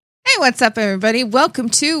Hey, what's up, everybody? Welcome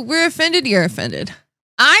to We're Offended, You're Offended.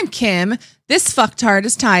 I'm Kim. This fucktard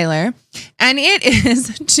is Tyler. And it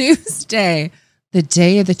is Tuesday, the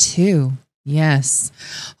day of the two. Yes.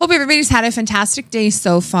 Hope everybody's had a fantastic day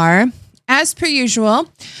so far. As per usual,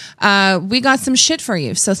 we got some shit for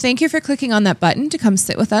you. So thank you for clicking on that button to come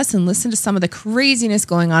sit with us and listen to some of the craziness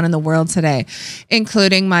going on in the world today,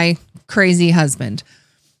 including my crazy husband.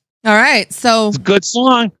 All right, so it's a good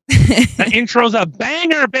song. The intro's a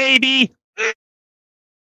banger, baby.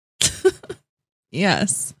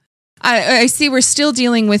 Yes, I see. We're still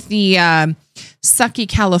dealing with the sucky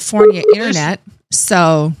California internet.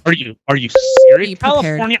 So are you serious?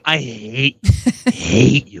 California, I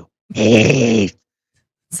hate you. Hate.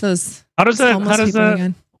 So how does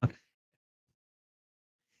that?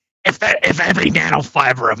 If every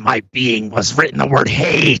nanofiber of my being was written the word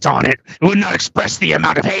hate on it, it would not express the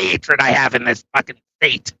amount of hatred I have in this fucking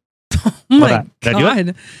state. Oh my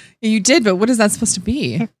God. You did, but what is that supposed to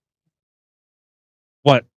be?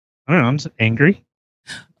 What? I don't know. I'm just angry.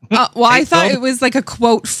 Well, I thought it was like a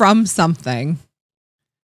quote from something.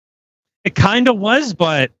 It kind of was,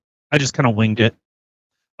 but I just kind of winged it.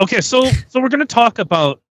 Okay, so we're going to talk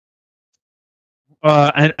about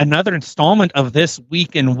another installment of This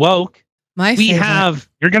Week in Woke. You're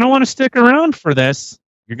going to want to stick around for this.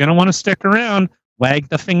 You're going to want to stick around. Wag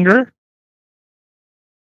the finger.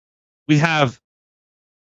 We have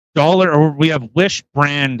Wish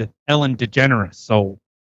brand Ellen DeGeneres. So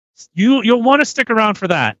you'll want to stick around for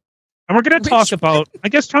that. And we're going to talk about, I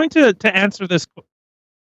guess, trying to answer this.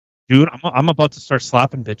 Dude, I'm about to start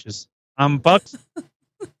slapping bitches. I'm about to...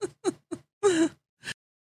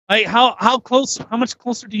 Like, how much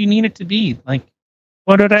closer do you need it to be? Like,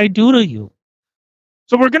 what did I do to you?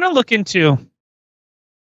 So we're going to look into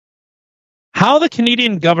how the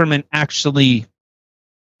Canadian government actually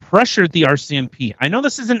pressured the RCMP. I know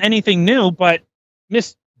this isn't anything new, but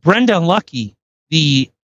Miss Brenda Lucky,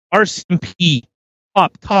 the RCMP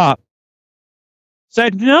top,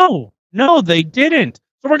 said no, they didn't.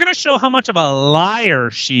 So we're going to show how much of a liar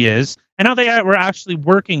she is and how they were actually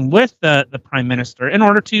working with the Prime Minister in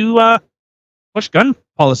order to push gun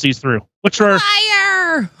policies through, which are...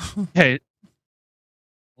 Liar! Okay.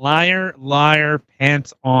 Liar,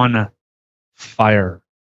 pants on fire.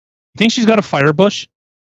 You think she's got a fire bush?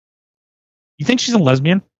 You think she's a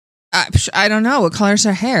lesbian? I don't know. What color's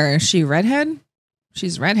her hair? Is she redhead?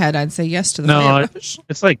 She's redhead. I'd say yes to the fire bush.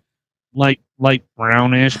 It's like light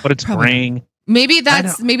brownish, but it's graying. Maybe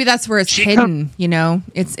that's where it's hidden, you know.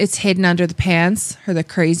 It's hidden under the pants, or the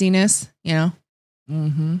craziness, you know.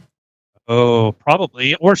 Mm-hmm. Oh,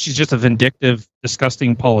 probably. Or she's just a vindictive,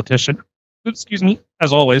 disgusting politician. Excuse me,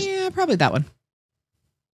 as always. Yeah, probably that one.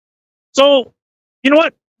 So, you know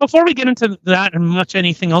what? Before we get into that and much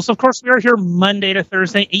anything else, of course, we are here Monday to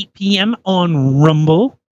Thursday, 8 p.m. on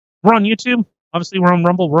Rumble. We're on YouTube. Obviously, we're on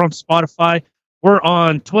Rumble. We're on Spotify. We're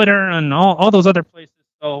on Twitter and all those other places.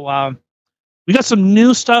 So, we got some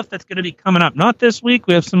new stuff that's going to be coming up. Not this week.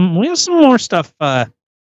 We have some more stuff.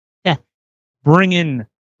 Bring in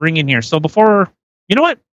here. So before, you know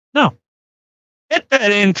what? No, hit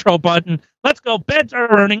that intro button. Let's go. Beds are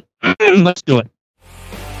burning. Let's do it.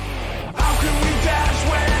 How can we dash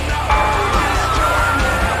when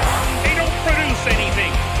they don't produce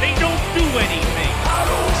anything? They don't do anything. How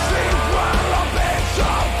do we sleep while our beds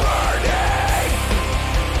are burning?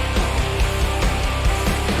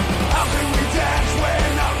 How can we dance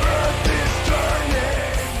when our earth is turning?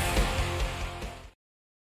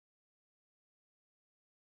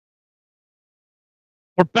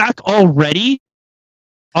 We're back already?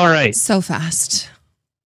 All right. So fast.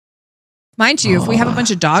 Mind you, if we have a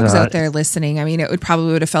bunch of dogs out there listening, I mean, it would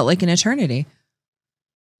have felt like an eternity.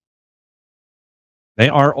 They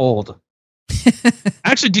are old.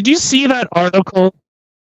 Actually, did you see that article?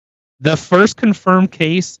 The first confirmed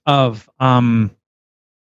case of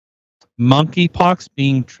monkeypox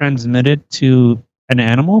being transmitted to an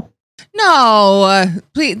animal? No,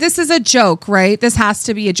 please. This is a joke, right? This has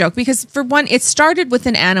to be a joke because, for one, it started with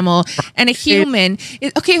an animal and a human.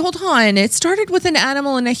 Okay, hold on. It started with an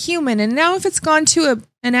animal and a human, and now if it's gone to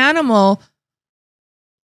an animal,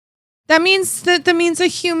 that means a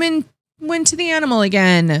human went to the animal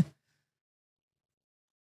again.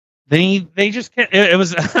 They just can't. It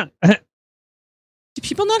was. Do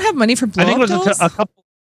people not have money for blow-up dolls?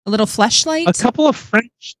 A little fleshlight. A couple of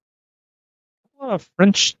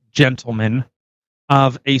French gentlemen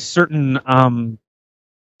of a certain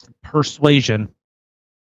persuasion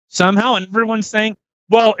somehow, and everyone's saying,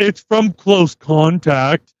 well, it's from close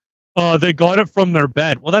contact. They got it from their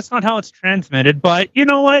bed. Well, that's not how it's transmitted, but you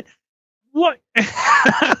know what? What?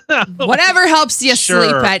 Whatever helps you Sure.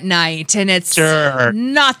 sleep at night, and it's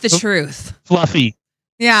not the truth. Fluffy.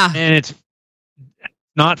 Yeah. And it's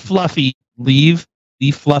not fluffy. Leave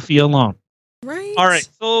the fluffy alone. Right. All right.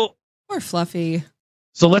 So Poor Fluffy.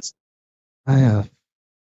 let's. All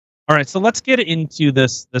right. So let's get into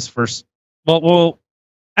this first. Well,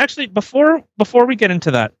 actually, before we get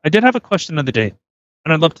into that, I did have a question of the day,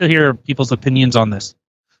 and I'd love to hear people's opinions on this.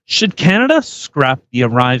 Should Canada scrap the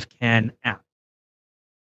Arrive Can app?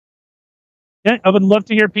 Yeah, I would love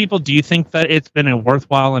to hear people. Do you think that it's been a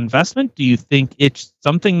worthwhile investment? Do you think it's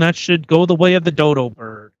something that should go the way of the dodo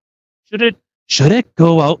bird? Should it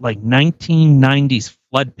go out like 1990s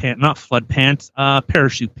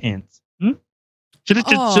parachute pants? Should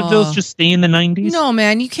those just stay in the 90s? No,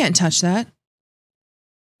 man, you can't touch that.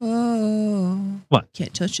 Oh, what?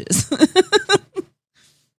 Can't touch this.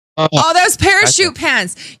 Oh, those parachute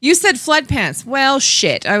pants. You said flood pants. Well,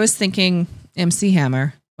 shit. I was thinking MC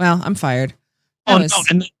Hammer. Well, I'm fired. No,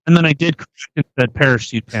 and then I did correct and said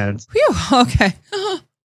parachute pants. Phew, okay.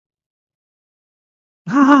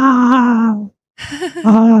 All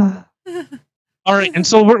right, and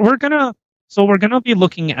so we're gonna be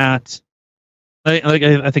looking at,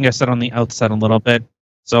 I think I said on the outset a little bit,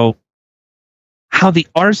 so how the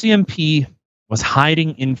RCMP was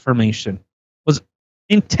hiding information, was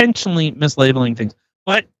intentionally mislabeling things.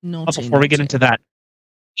 But before we get into that,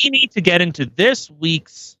 we need to get into this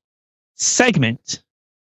week's segment,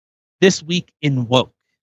 This Week in Woke.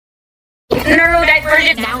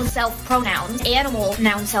 Neurodivergent noun self pronouns, animal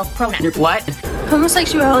noun self pronouns. What?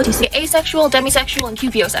 Homosexuality, asexual, demisexual, and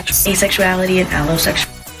cupiosexual. Asexuality and allosexual.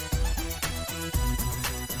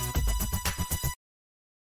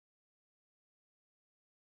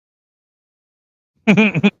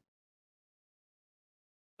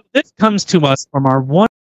 This comes to us from our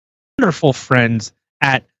wonderful friends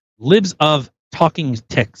at Libs of Talking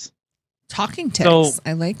Ticks. Talking Ticks. So,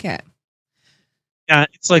 I like it. Yeah,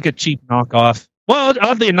 it's like a cheap knockoff. Well,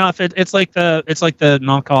 oddly enough, it's like the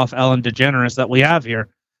knockoff Ellen DeGeneres that we have here.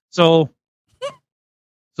 So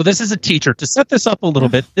this is a teacher. To set this up a little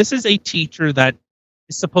bit, this is a teacher that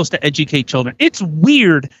is supposed to educate children. It's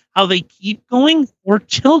weird how they keep going for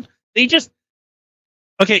children. They just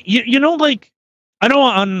okay. You know, like I know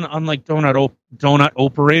on like donut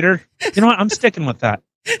operator. You know what? I'm sticking with that.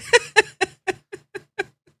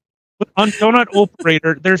 But on donut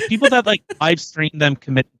operator, there's people that like live stream them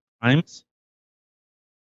committing crimes.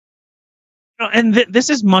 You know, and this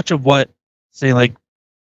is much of what, say, like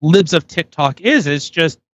Libs of TikTok is. It's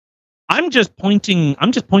just I'm just pointing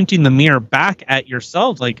the mirror back at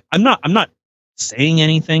yourselves. Like I'm not saying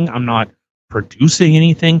anything. I'm not producing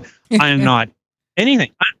anything. I'm not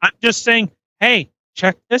anything. I'm just saying, hey,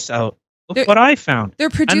 check this out. Look what I found. They're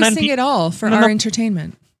producing it all for our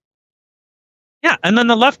entertainment. Yeah, and then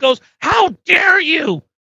the left goes, how dare you?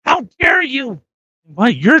 How dare you?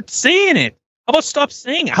 What? You're saying it. How about stop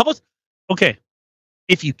saying it? How about, okay,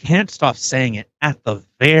 if you can't stop saying it, at the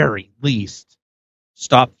very least,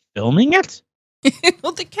 stop filming it?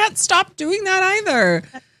 Well, they can't stop doing that either.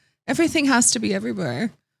 Everything has to be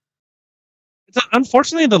everywhere.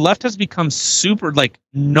 Unfortunately, the left has become super, like,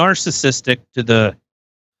 narcissistic to the,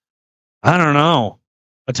 I don't know,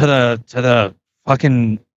 to the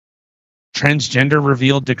fucking transgender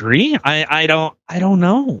revealed degree. I don't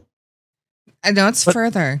know. I know it's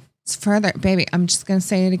further. It's further, baby. I'm just gonna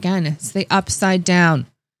say it again. It's the upside down.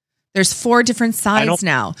 There's 4 different sides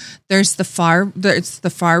now. There's the far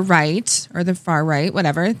right, or the far right,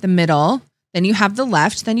 whatever. The middle. Then you have the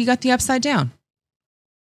left. Then you got the upside down.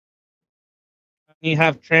 You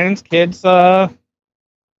have trans kids trying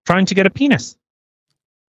to get a penis.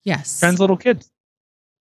 Yes. Trans little kids.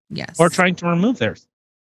 Yes. Or trying to remove theirs.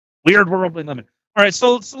 Weird world we live in. All right,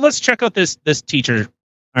 so let's check out this teacher.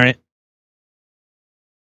 All right.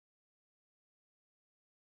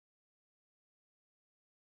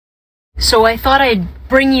 So I thought I'd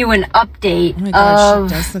bring you an update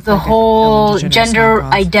of the whole gender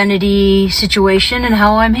identity situation and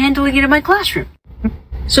how I'm handling it in my classroom.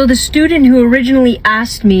 So the student who originally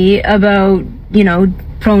asked me about,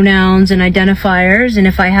 pronouns and identifiers, and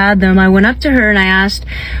if I had them, I went up to her and I asked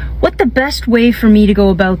what the best way for me to go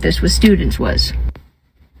about this with students was.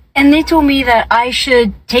 And they told me that I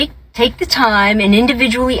should take the time and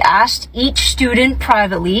individually ask each student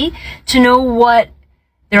privately to know what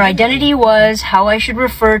their identity was, how I should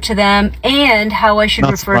refer to them, and how I should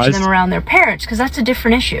refer to them around their parents, because that's a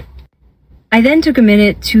different issue. I then took a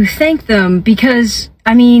minute to thank them because,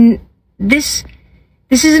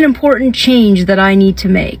 this is an important change that I need to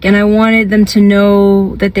make, and I wanted them to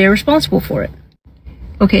know that they're responsible for it.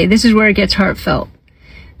 Okay, this is where it gets heartfelt.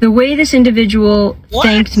 The way this individual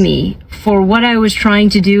thanked me for what I was trying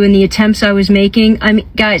to do and the attempts I was making, I mean,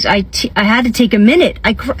 guys, I had to take a minute.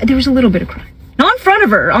 There was a little bit of crying. Not in front of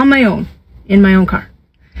her, on my own, in my own car.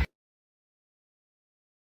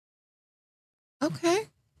 Okay.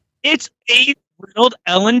 It's 8-year-old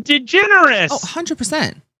Ellen DeGeneres. Oh,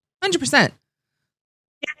 100%. 100%.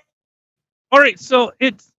 All right, so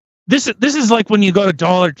this is like when you go to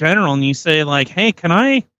Dollar General and you say like, "Hey, can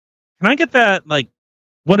I get that, like,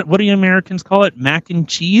 what do you Americans call it? Mac and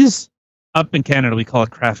cheese?" Up in Canada we call it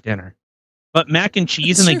Kraft Dinner. But mac and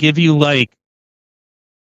cheese, and they give you like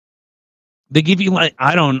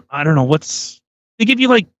I don't know they give you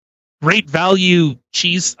like great value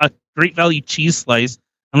cheese, a great value cheese slice,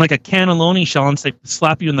 and like a cannelloni shell, and say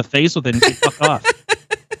slap you in the face with it and say fuck off.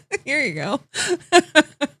 Here you go.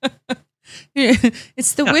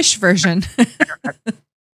 It's the Wish version.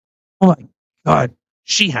 Oh my God,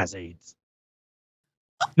 she has AIDS.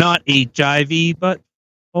 Not HIV, but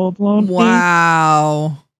full blown.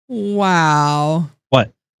 Wow. Wow.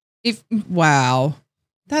 What? Wow.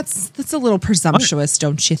 That's a little presumptuous,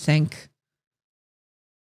 don't you think?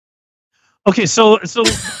 Okay, so a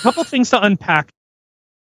couple things to unpack.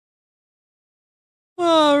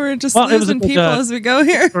 Oh, we're just losing people as we go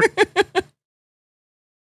here.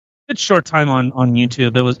 It's short time on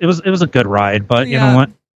YouTube. It was a good ride, but you know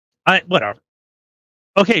what? Whatever.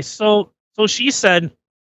 Okay, so she said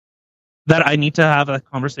that I need to have a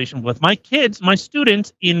conversation with my kids, my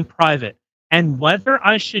students, in private, and whether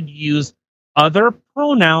I should use other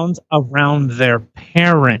pronouns around their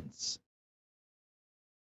parents.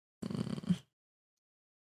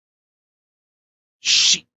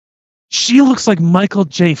 She looks like Michael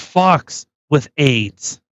J. Fox with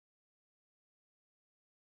AIDS.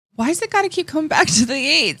 Why has it got to keep coming back to the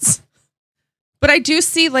AIDS? But I do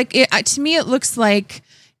see, like, to me, it looks like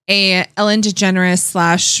a Ellen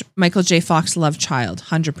DeGeneres / Michael J. Fox love child,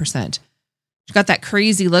 100%. She's got that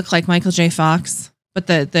crazy look like Michael J. Fox, but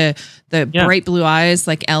the bright blue eyes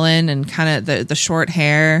like Ellen, and kind of the short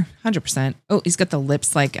hair, 100%. Oh, he's got the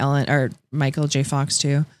lips like Ellen or Michael J. Fox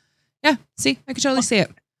too. Yeah, see, I could totally see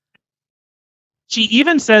it. She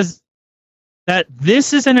even says that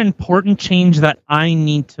this is an important change that I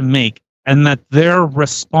need to make and that they're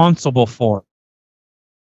responsible for.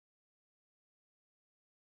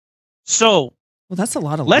 So, well, that's a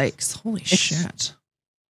lot of likes. Holy shit.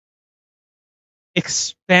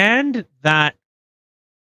 Expand that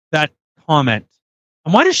comment.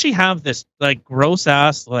 And why does she have this like gross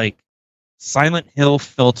ass like Silent Hill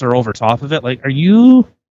filter over top of it? Like, what are you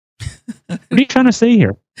trying to say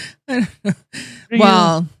here? I don't know.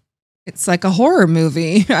 Well, it's like a horror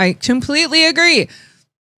movie. I completely agree.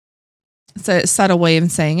 It's a subtle way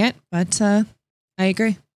of saying it, but I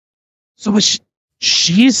agree. So what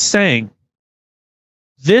she's saying,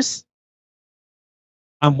 this,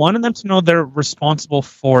 I wanted them to know they're responsible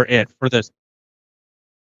for it, for this.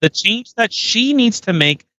 The change that she needs to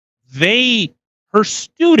make, her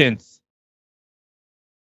students,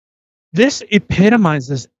 this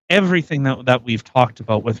epitomizes everything that we've talked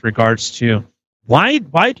about with regards to why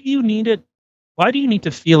do you need it? Why do you need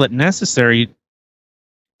to feel it necessary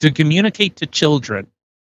to communicate to children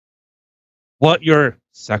what your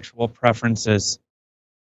sexual preference is?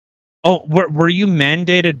 Oh, were you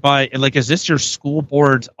mandated by, like, is this your school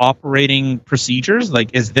board's operating procedures?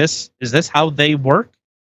 Like, is this how they work?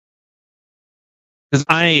 Because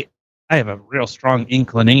I have a real strong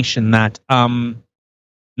inclination that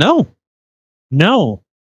no.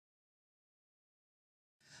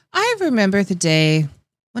 I remember the day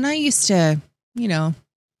when I used to,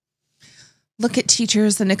 look at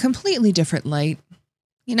teachers in a completely different light.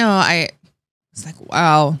 I was like,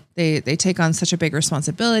 wow, they take on such a big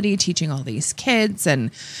responsibility teaching all these kids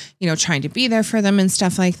and, trying to be there for them and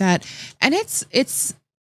stuff like that. And it's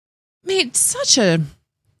made such an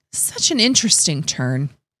interesting turn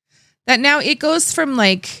that now it goes from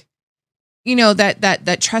like,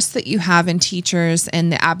 that trust that you have in teachers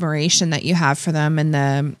and the admiration that you have for them and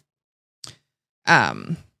the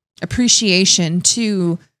appreciation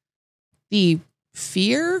to the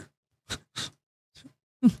fear.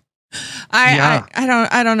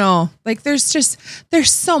 I don't know. Like there's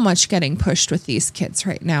so much getting pushed with these kids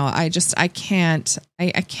right now. I can't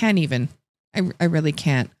even. I really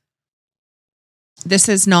can't. This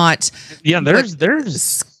is not. Yeah, there's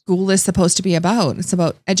school is supposed to be about. It's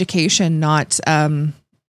about education, not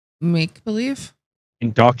make believe.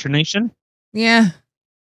 Indoctrination. Yeah.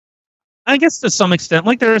 I guess to some extent,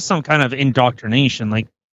 like there is some kind of indoctrination, like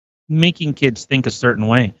making kids think a certain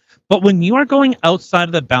way. But when you are going outside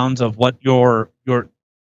of the bounds of what your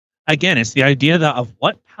again, it's the idea of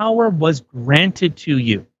what power was granted to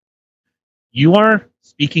you. You are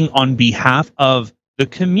speaking on behalf of the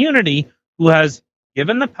community who has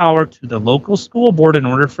given the power to the local school board in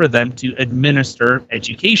order for them to administer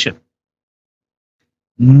education.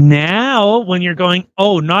 Now, when you're going,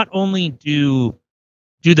 oh, not only do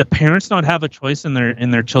the parents not have a choice in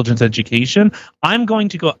their children's education, I'm going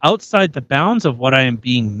to go outside the bounds of what I am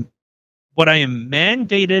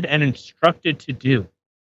mandated and instructed to do.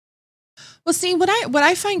 Well, see, what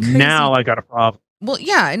I find crazy. Now I got a problem. Well,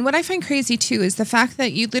 yeah, and what I find crazy too is the fact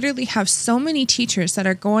that you literally have so many teachers that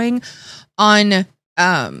are going on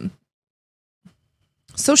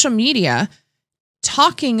social media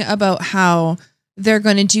talking about how they're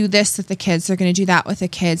going to do this with the kids, they're going to do that with the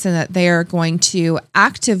kids, and that they are going to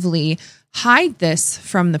actively hide this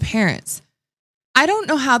from the parents. I don't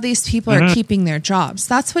know how these people are keeping their jobs.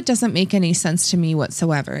 That's what doesn't make any sense to me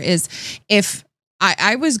whatsoever, is if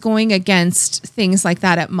I was going against things like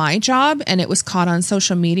that at my job and it was caught on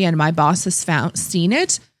social media and my boss has seen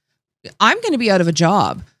it, I'm going to be out of a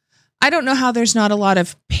job. I don't know how there's not a lot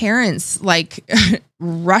of parents like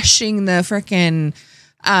rushing the frickin'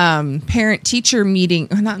 parent teacher meeting,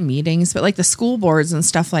 or not meetings, but like the school boards and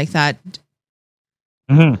stuff like that.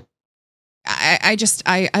 Mm-hmm. I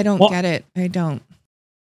don't get it. I don't.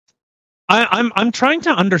 I'm trying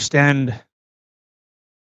to understand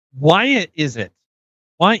why is it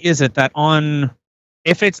that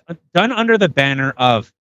if it's done under the banner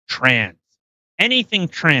of trans, anything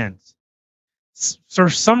trans, for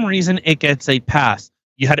some reason it gets a pass.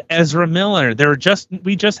 You had Ezra Miller.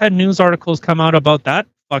 We just had news articles come out about that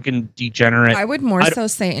fucking degenerate. I would more so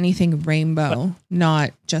say anything rainbow,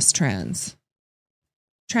 not just trans.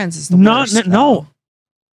 Trans is the worst. No.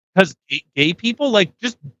 Because gay people, like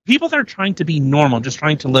just people that are trying to be normal, just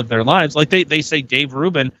trying to live their lives, like they say Dave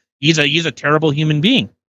Rubin, he's a terrible human being.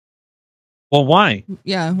 Well, why?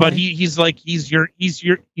 Yeah, why? But he's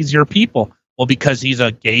your people. Well, because he's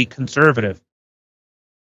a gay conservative.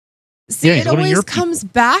 See, it always comes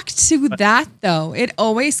back to that, though. It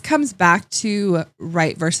always comes back to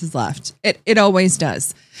right versus left. It always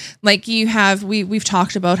does. Like we've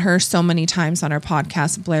talked about her so many times on our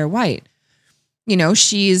podcast, Blair White. You know,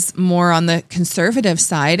 she's more on the conservative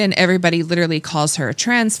side, and everybody literally calls her a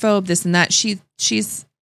transphobe, this and that. She's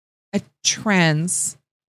a trans.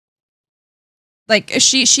 Like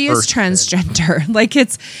she is transgender. Like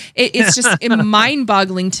it's just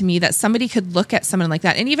mind-boggling to me that somebody could look at someone like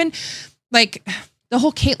that. And even like the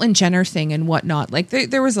whole Caitlyn Jenner thing and whatnot. Like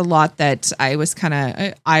there was a lot that I was kind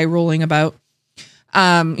of eye rolling about.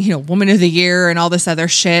 Woman of the year and all this other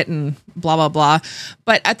shit and blah, blah, blah.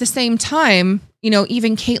 But at the same time,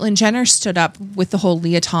 even Caitlyn Jenner stood up with the whole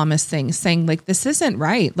Leah Thomas thing, saying like, this isn't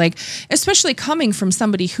right. Like, especially coming from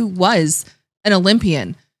somebody who was an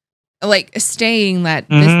Olympian, like saying that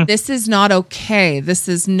this is not okay. This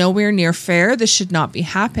is nowhere near fair. This should not be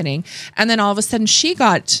happening. And then all of a sudden she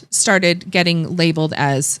started getting labeled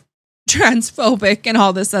as transphobic and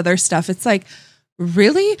all this other stuff. It's like,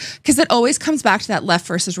 really? Because it always comes back to that left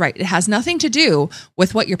versus right. It has nothing to do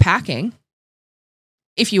with what you're packing,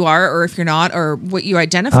 if you are or if you're not, or what you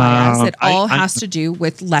identify as. It all has to do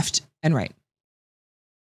with left and right.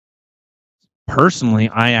 Personally,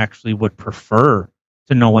 I actually would prefer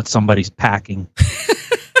to know what somebody's packing.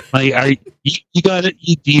 Like, you got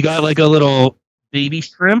like a little baby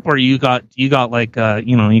shrimp, or you got like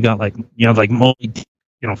moldy,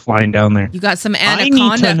 flying down there. You got some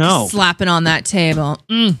anaconda slapping on that table.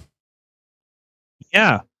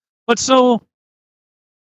 Yeah, but so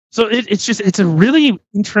it's a really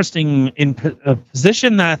interesting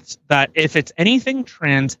position that if it's anything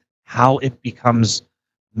trans, how it becomes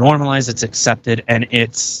normalized, it's accepted, and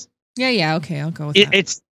it's okay, I'll go with that.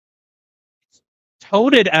 It's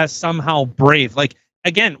touted as somehow brave. Like,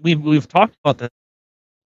 again, we've talked about this.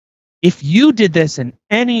 If you did this in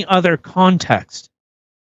any other context,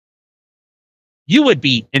 you would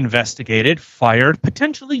be investigated, fired,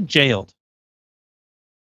 potentially jailed.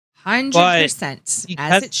 100%,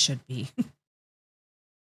 as it should be.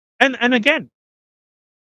 And again,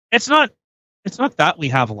 it's not that we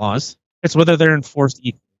have laws. It's whether they're enforced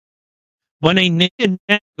equally. When a naked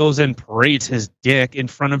man goes and parades his dick in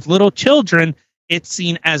front of little children, it's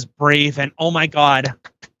seen as brave and, oh my God,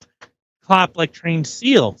 clap like trained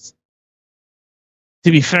seals.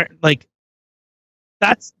 To be fair, like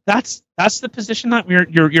that's the position that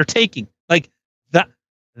you're taking. Like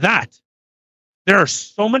that there are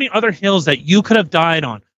so many other hills that you could have died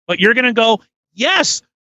on, but you're gonna go, yes,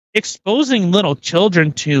 exposing little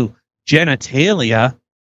children to genitalia.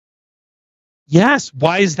 Yes,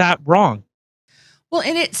 why is that wrong? Well,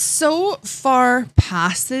 and it so far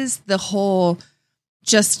passes the whole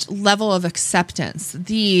just level of acceptance.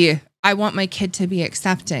 The I want my kid to be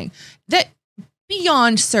accepting. That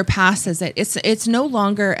beyond surpasses it. It's no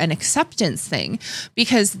longer an acceptance thing,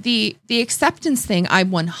 because the acceptance thing I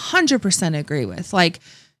 100% agree with. Like,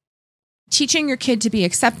 teaching your kid to be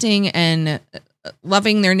accepting and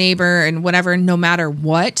loving their neighbor and whatever, no matter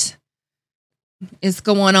what is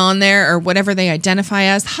going on there or whatever they identify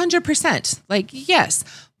as, 100%. Like, yes.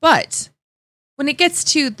 But when it gets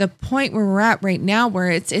to the point where we're at right now, where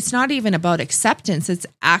it's not even about acceptance, it's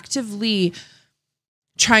actively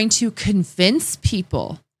trying to convince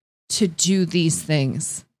people to do these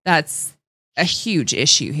things. That's a huge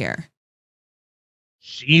issue here.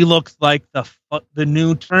 She looks like the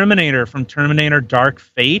new Terminator from Terminator Dark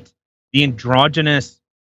Fate, the androgynous.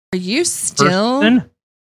 Are you still person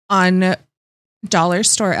on Dollar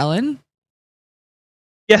Store Ellen?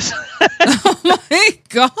 Yes. Oh my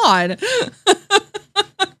God.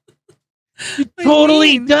 It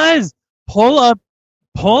totally does. Pull up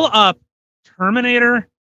Terminator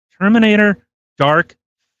Dark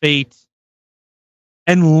Fate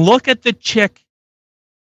and look at the chick.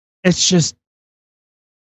 It's just,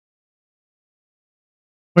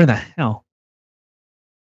 where the hell?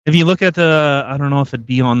 If you look at I don't know if it'd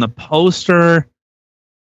be on the poster.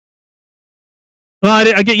 Well,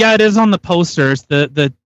 it is on the posters.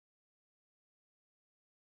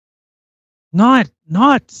 Not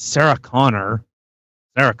Sarah Connor.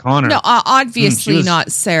 Sarah Connor. No, obviously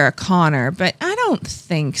not Sarah Connor, but I don't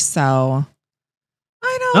think so.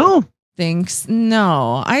 I don't think so.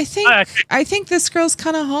 No, I think this girl's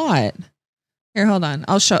kind of hot. Here, hold on.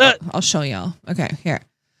 I'll show y'all. Okay, here.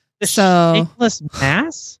 The shapeless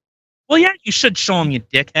mass? Well, yeah, you should show him, you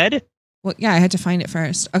dickhead. Well, yeah, I had to find it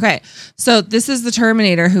first. Okay, so this is the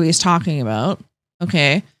Terminator who he's talking about.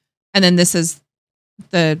 Okay, and then this is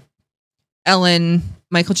the Ellen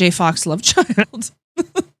Michael J. Fox love child.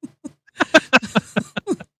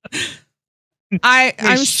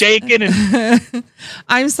 I'm shaking and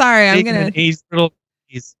I'm sorry. I'm gonna.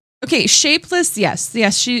 Okay, shapeless.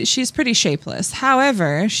 Yes, she's pretty shapeless.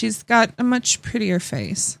 However, she's got a much prettier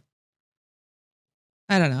face.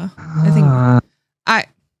 I don't know. I think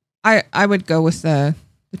I would go with the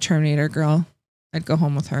Terminator girl. I'd go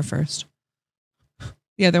home with her first.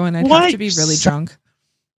 The other one, I'd have to be really drunk.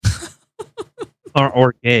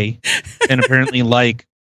 or gay, and apparently like,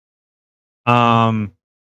 what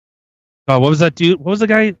was that dude? What was the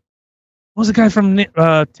guy? What was the guy from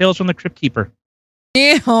Tales from the Crypt Keeper?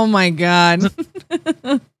 Yeah, oh my God.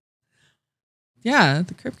 Yeah,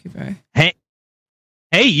 the Crypt Keeper. Hey,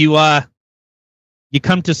 you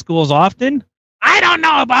come to schools often? I don't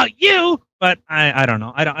know about you, but I don't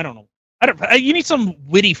know. I don't know. You need some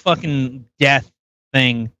witty fucking death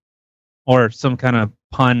thing, or some kind of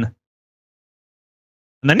pun.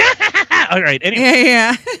 And then, all right. Anyway.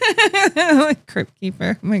 Yeah. Crypt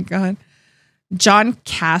Keeper. Oh my God. John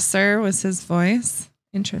Kasser was his voice.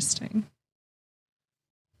 Interesting.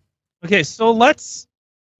 Okay, so let's.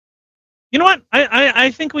 You know what?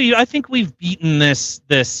 I think we've beaten this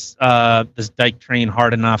Dyke train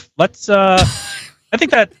hard enough. Let's. I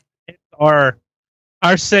think that is our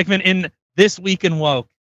segment in This Week in Woke.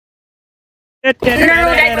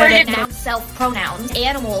 Noun, self pronouns,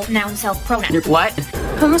 animal, noun, self pronouns. What?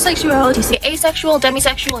 Homosexuality, say asexual,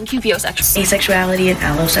 demisexual, and cupiosexual. Asexuality and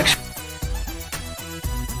allosexual.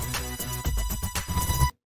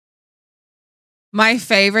 My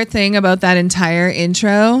favorite thing about that entire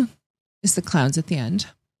intro is the clowns at the end.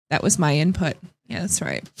 That was my input. Yeah, that's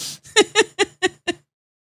right.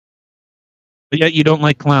 But yet you don't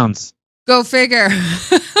like clowns. Go figure.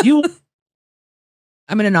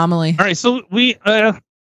 I'm an anomaly. All right, so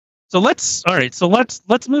let's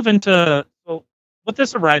move into what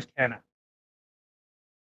this arrived can.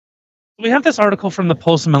 We have this article from the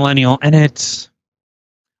Post Millennial, and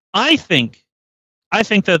I think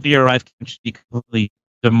that the arrived can should be completely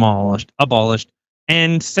abolished,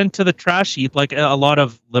 and sent to the trash heap like a lot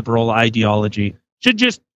of liberal ideology. Should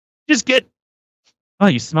just get. Oh,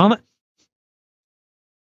 you smell it? Is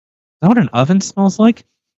that what an oven smells like?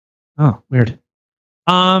 Oh, weird.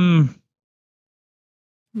 Oh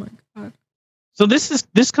my God. So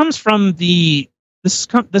this comes from the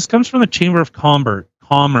Chamber of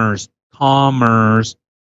Commerce.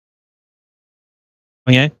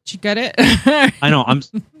 Okay. Did you get it? I know.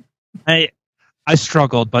 I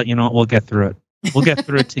struggled, but you know what? We'll get through it. We'll get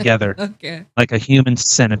through it together. Okay. Like a human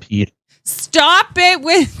centipede. Stop it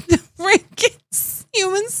with the freaking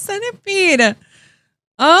human centipede.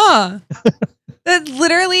 Oh, that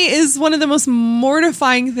literally is one of the most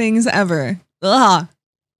mortifying things ever. Ugh.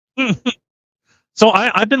 So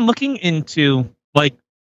I've been looking into, like,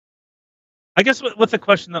 I guess with the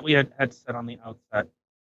question that we had said on the outset,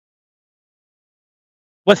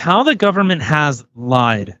 with how the government has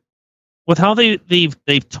lied, with how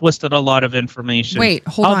they've twisted a lot of information. Wait,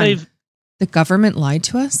 hold on. The government lied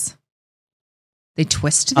to us? They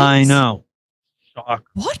twisted it? I know. Shocker.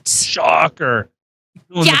 What? Shocker.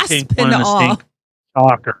 Gasp in awe.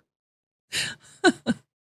 Shocker.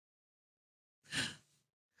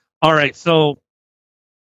 All right, so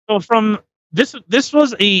from this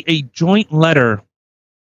was a joint letter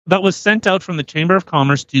that was sent out from the Chamber of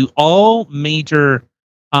Commerce to all major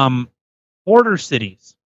border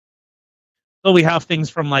cities. So we have things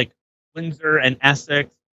from like Windsor and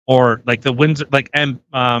Essex, or like the Windsor, like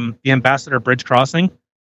the Ambassador Bridge crossing,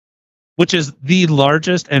 which is the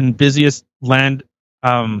largest and busiest land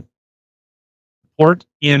port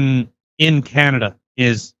in Canada,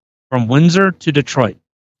 is from Windsor to Detroit.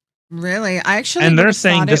 Really? I actually and they're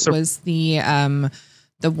saying thought it was the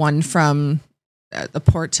one from the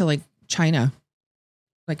port to like China,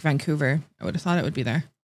 like Vancouver. I would have thought it would be there.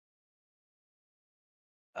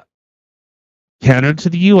 Canada to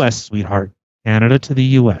the U.S., sweetheart. Canada to the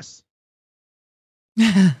U.S.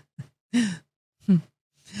 I'm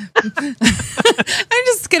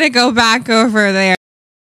just gonna go back over there.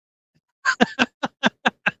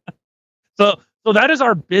 So that is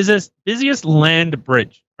our busiest land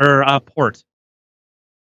bridge or port.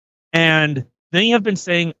 And they have been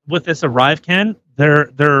saying with this ArriveCan,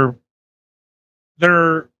 their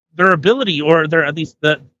ability, or their, at least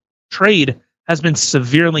the trade, has been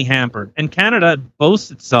severely hampered. And Canada boasts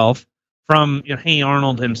itself from Hey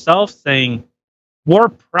Arnold himself saying, we're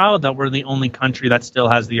proud that we're the only country that still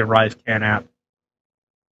has the ArriveCan app.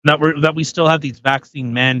 That we still have these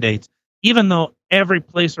vaccine mandates, even though every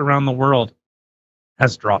place around the world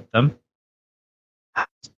has dropped them,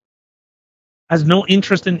 has no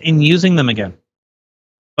interest in using them again.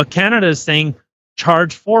 But Canada is saying,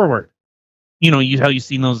 charge forward. How you've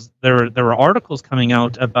seen those, there were articles coming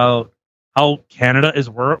out about how Canada is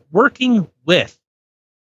working with,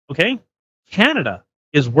 Canada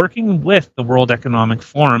is working with the World Economic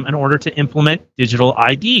Forum in order to implement digital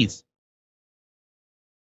IDs.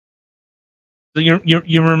 So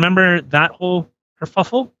you remember that whole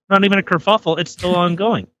kerfuffle? Not even a kerfuffle, it's still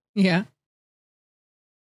ongoing. Yeah.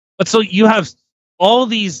 But so you have all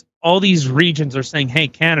these regions are saying, hey,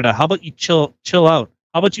 Canada, how about you chill out?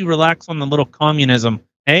 How about you relax on the little communism?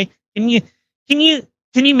 Hey, can you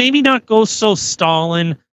maybe not go so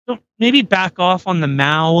Stalin? Maybe back off on the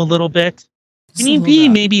Mao a little bit. Can you be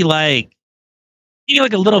maybe like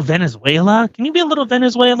a little Venezuela? Can you be a little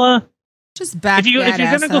Venezuela? Just back if you're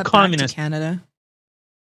gonna go communist, Canada.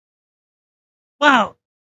 Wow.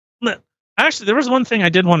 Actually, there was one thing I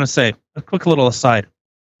did want to say. A quick little aside.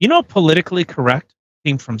 Politically correct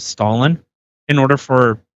came from Stalin in order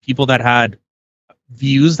for people that had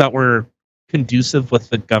views that were conducive with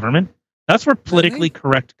the government. That's where politically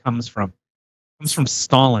correct comes from. It comes from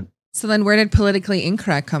Stalin. So then where did politically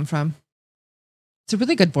incorrect come from? It's a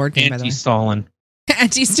really good board game, Anti-Stalin. by the way.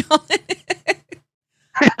 Anti-Stalin.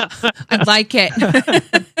 I like it.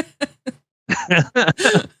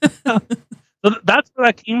 So that's where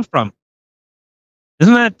that came from.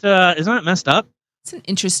 Isn't that messed up? It's an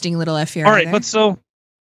interesting little FR. All right, but so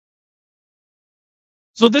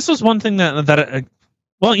this was one thing that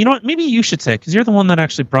well, you know what? Maybe you should say, because you're the one that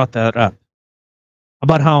actually brought that up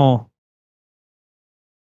about how.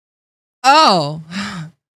 Oh,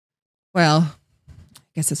 well, I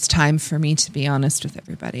guess it's time for me to be honest with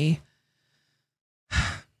everybody.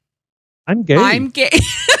 I'm gay. I'm gay.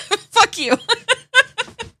 Fuck you.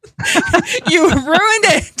 You ruined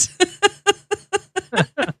it.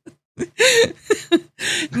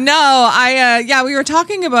 No, we were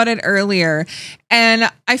talking about it earlier, and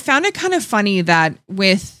I found it kind of funny that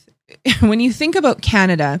when you think about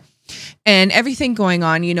Canada and everything going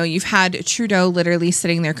on, you've had Trudeau literally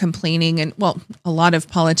sitting there complaining, and a lot of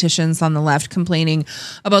politicians on the left complaining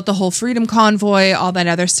about the whole freedom convoy, all that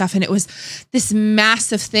other stuff. And it was this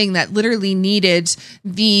massive thing that literally needed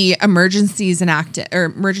the Emergency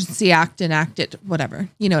Act enacted, whatever.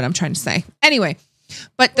 You know what I'm trying to say. Anyway,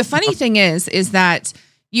 but the funny thing is that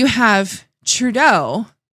you have Trudeau,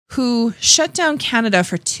 who shut down Canada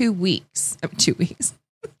for 2 weeks. 2 weeks.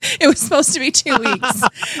 It was supposed to be 2 weeks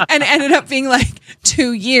and ended up being like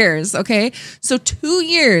 2 years. Okay. So 2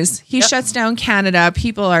 years he shuts down Canada.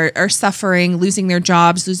 People are suffering, losing their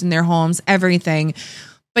jobs, losing their homes, everything.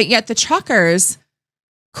 But yet the truckers,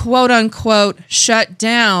 quote unquote, shut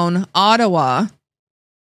down Ottawa.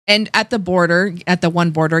 And at the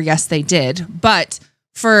one border, yes, they did. But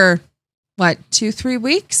for 2-3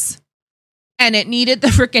 weeks? And it needed the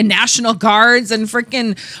freaking National Guards and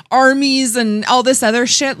freaking armies and all this other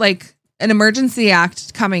shit, like an emergency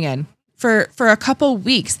act coming in for a couple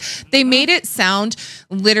weeks. They made it sound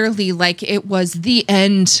literally like it was the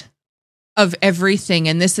end of everything.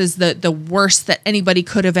 And this is the worst that anybody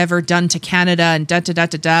could have ever done to Canada and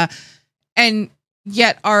da. And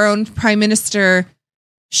yet our own prime minister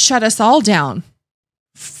shut us all down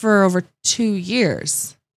for over 2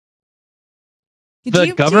 years.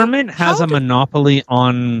 The government wants a monopoly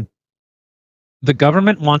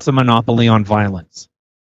on violence.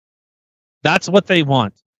 That's what they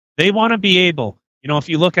want. They want to be able, if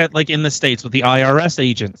you look at like in the States with the IRS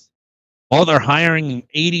agents, they're hiring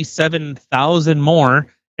 87,000 more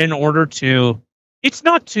in order to, it's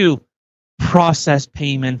not to process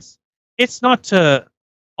payments. It's not to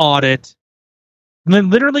audit. And then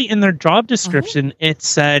literally in their job description, it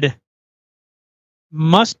said,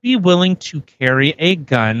 must be willing to carry a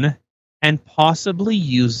gun and possibly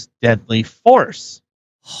use deadly force.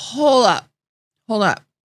 Hold up.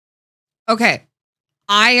 Okay.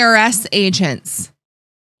 IRS agents.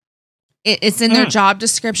 It's in their job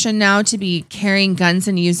description now to be carrying guns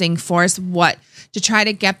and using force. What? To try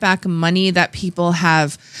to get back money that people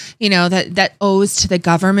have, that owes to the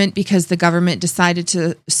government because the government decided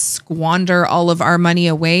to squander all of our money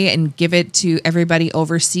away and give it to everybody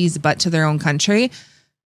overseas but to their own country.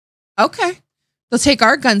 Okay. They'll take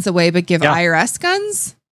our guns away but give IRS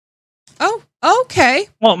guns? Oh, okay.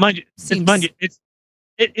 Well, mind you,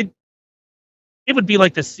 it would be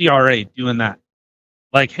like the CRA doing that.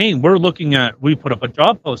 Like, hey, we put up a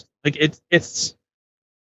job post. Like it's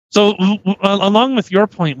so along with your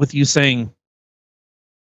point with you saying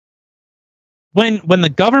when the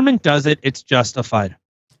government does it, it's justified.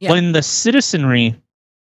 Yeah. When the citizenry,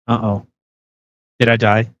 did I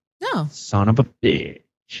die? No. Son of a bitch.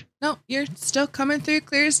 No, you're still coming through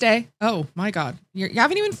clear as day. Oh my God. You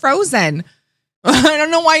haven't even frozen. I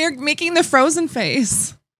don't know why you're making the frozen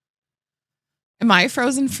face. Am I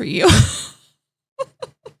frozen for you?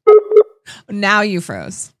 Now you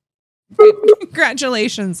froze.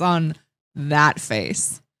 Congratulations on that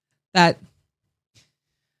face. I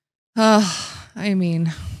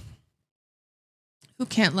mean, who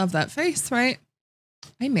can't love that face, right?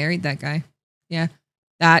 I married that guy. Yeah,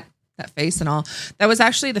 that face and all. That was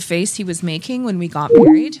actually the face he was making when we got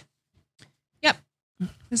married. Yep.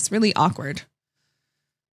 It's really awkward.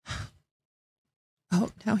 Oh,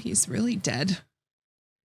 now he's really dead.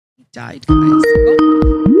 He died, guys.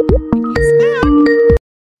 Oh, he's back.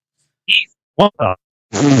 What a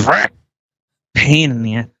pain in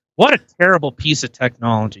the ass. What a terrible piece of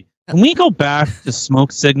technology. Can we go back to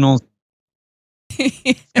smoke signals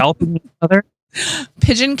scalping each other?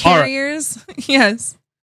 Pigeon carriers? Right. Yes.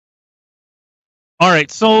 All right.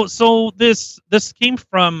 So this came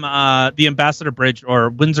from the Ambassador Bridge or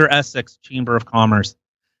Windsor Essex Chamber of Commerce.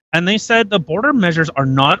 And they said the border measures are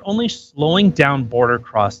not only slowing down border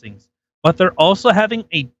crossings, but they're also having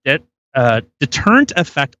a deterrent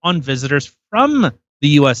effect on visitors from the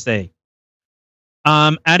USA.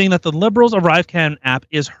 Adding that the Liberals' ArriveCan app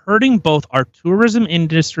is hurting both our tourism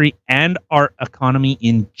industry and our economy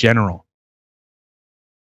in general.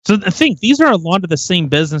 So I think these are a lot of the same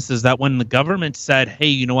businesses that when the government said, hey,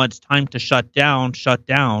 you know what, it's time to shut down.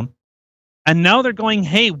 And now they're going,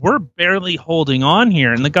 hey, we're barely holding on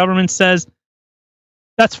here. And the government says,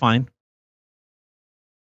 that's fine.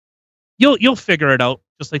 You'll figure it out,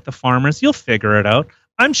 just like the farmers. You'll figure it out.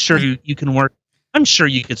 I'm sure you can work. I'm sure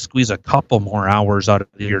you could squeeze a couple more hours out of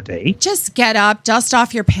your day. Just get up, dust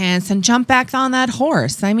off your pants, and jump back on that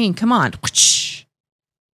horse. I mean, come on.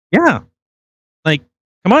 Yeah. Like,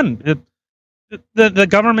 come on. The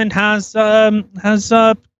government has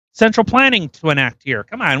central planning to enact here.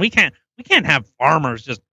 Come on. We can't have farmers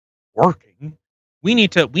just working. We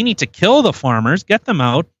need to kill the farmers, get them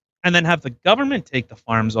out, and then have the government take the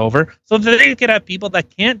farms over so that they could have people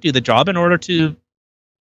that can't do the job in order to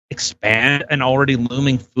expand an already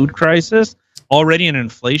looming food crisis, already an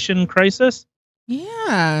inflation crisis.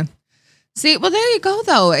 Yeah. See, well, there you go,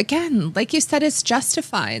 though. Again, like you said, it's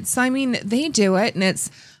justified. So, I mean, they do it and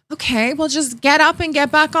it's, okay, well, just get up and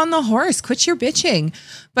get back on the horse. Quit your bitching.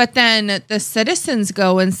 But then the citizens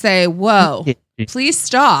go and say, whoa, please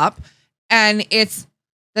stop. And it's,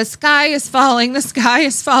 the sky is falling. The sky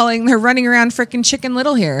is falling. They're running around freaking Chicken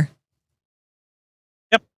Little here.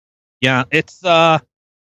 Yep. Yeah, it's,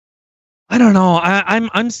 I don't know.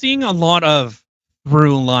 I'm seeing a lot of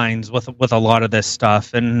through lines with a lot of this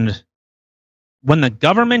stuff. And when the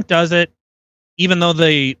government does it, even though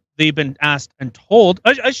they've been asked and told,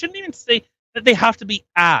 I shouldn't even say that they have to be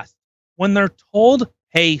asked. When they're told,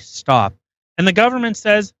 hey, stop. And the government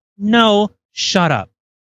says, no, shut up.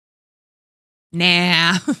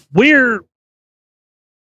 Nah.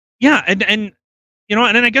 And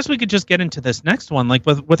and then I guess we could just get into this next one, like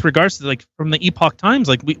with regards to like from the Epoch Times,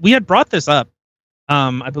 like we had brought this up,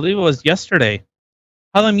 I believe it was yesterday,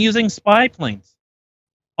 how I'm using spy planes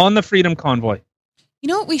on the Freedom Convoy. You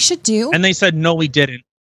know what we should do? And they said, no, we didn't.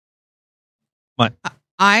 What?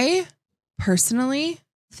 I personally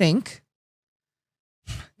think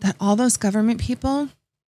that all those government people,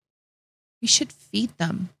 we should feed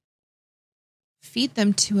them. Feed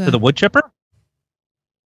them to the wood chipper?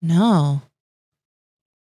 No.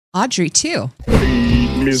 Audrey, too.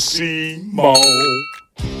 Feed me Seymour.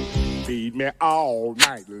 Feed me all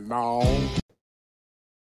night long.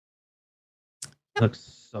 Looks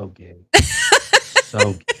so gay.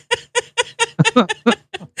 So gay.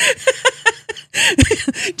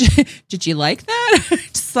 Did you like that?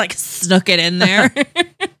 Just like snuck it in there.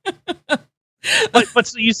 but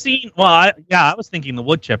so you see, well, I was thinking the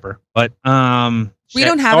wood chipper, but we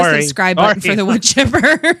don't have a subscribe button for the wood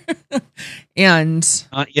chipper, and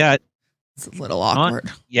yeah, it's a little awkward.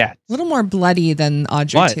 Yeah, a little more bloody than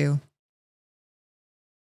Audrey too.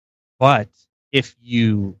 But if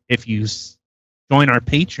you join our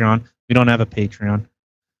Patreon, we don't have a Patreon.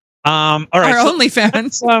 All right, our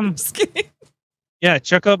OnlyFans. Just kidding. Yeah,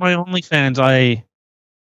 check out my OnlyFans. I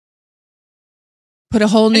put a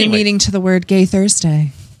whole new meaning to the word Gay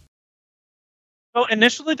Thursday. So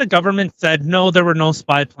initially the government said, no, there were no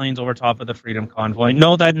spy planes over top of the Freedom Convoy.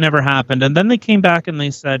 No, that never happened. And then they came back and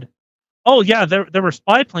they said, oh, yeah, there were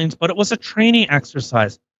spy planes, but it was a training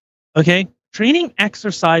exercise. Okay? Training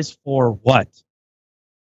exercise for what?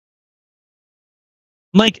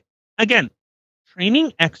 Like, again,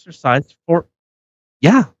 training exercise for,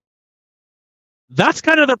 yeah. That's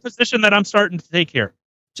kind of the position that I'm starting to take here.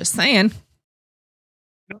 Just saying.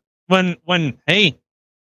 When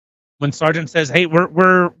Sergeant says, hey,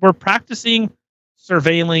 we're practicing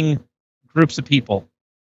surveilling groups of people.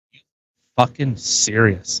 You fucking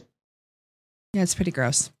serious? Yeah, it's pretty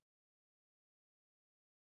gross.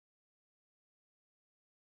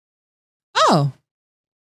 Oh.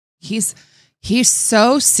 He's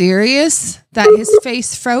so serious that his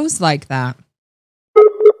face froze like that.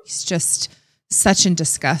 He's just such in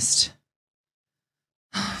disgust.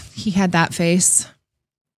 He had that face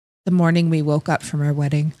the morning we woke up from our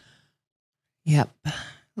wedding. Yep.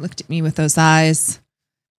 Looked at me with those eyes.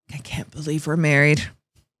 I can't believe we're married.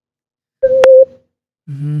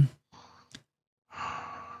 Mm-hmm.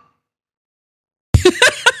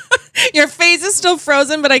 Your face is still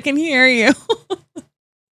frozen, but I can hear you.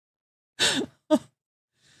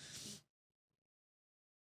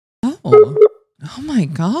 Oh my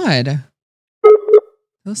God.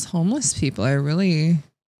 Those homeless people are really,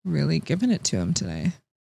 really giving it to him today.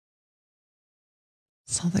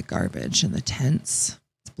 It's all the garbage and the tents.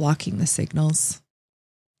 It's blocking the signals.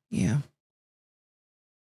 Yeah.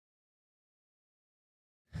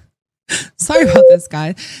 Sorry about this,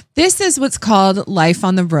 guy. This is what's called life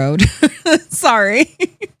on the road. Sorry.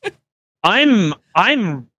 Can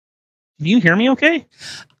you hear me okay?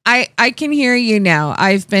 I can hear you now.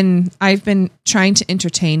 I've been trying to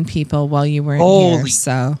entertain people while you weren't here.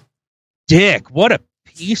 So, dick, what a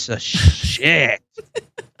piece of shit.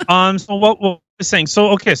 So what was I saying? So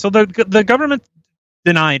okay, so the government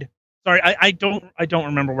denied. Sorry, I don't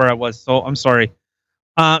remember where I was. So I'm sorry.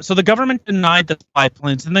 So the government denied the spy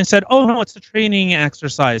planes, and they said, "Oh no, it's a training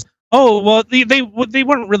exercise." Oh well, they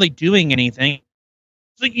weren't really doing anything.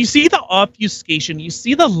 So you see the obfuscation, you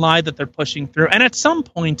see the lie that they're pushing through, and at some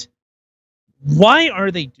point, why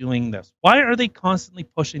are they doing this? Why are they constantly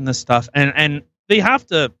pushing this stuff? And they have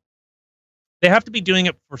to be doing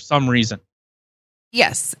it for some reason.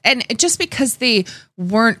 Yes, and just because they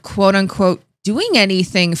weren't quote unquote doing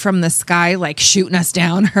anything from the sky, like shooting us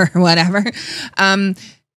down or whatever, them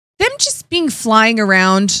just being flying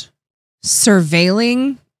around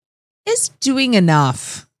surveilling is doing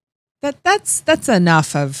enough. That's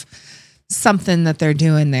enough of something that they're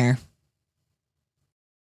doing there.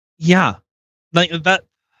 Yeah, like that.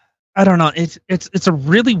 I don't know. It's a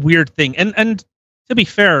really weird thing. And to be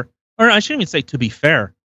fair, or I shouldn't even say to be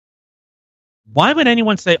fair. Why would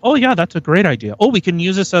anyone say, "Oh yeah, that's a great idea. Oh, we can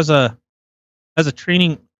use this as a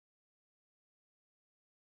training"? Are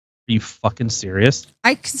you fucking serious?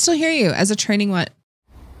 I can still hear you. As a training what?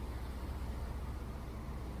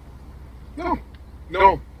 No.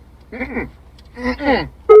 Mm-mm. Mm-mm.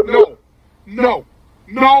 No.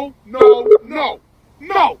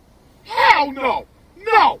 Hell no.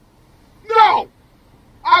 No.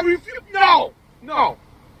 I refuse. No.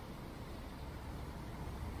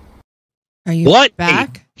 Are you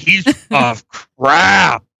back? A piece of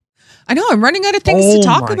crap. I know. I'm running out of things to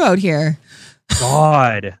talk about here.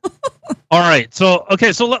 God. All right. So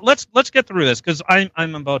okay. So let's get through this because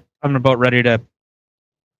I'm about ready to.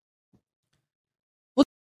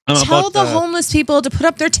 Tell the homeless people to put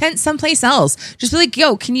up their tent someplace else. Just be like,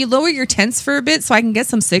 yo, can you lower your tents for a bit so I can get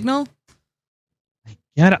some signal?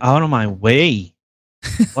 Get out of my way,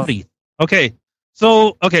 buddy. Okay.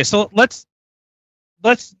 So let's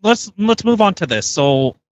move on to this.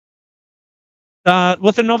 So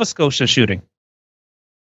with the Nova Scotia shooting,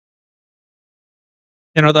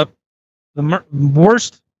 the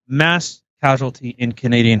worst mass casualty in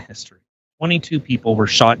Canadian history. 22 people were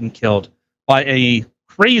shot and killed by a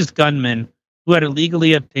crazed gunman who had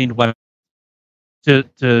illegally obtained weapons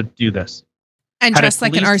to do this. And dressed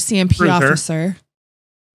like an RCMP officer.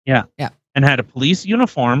 Yeah. And had a police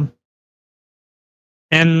uniform.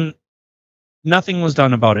 And nothing was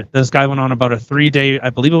done about it. This guy went on about a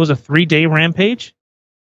 3-day rampage.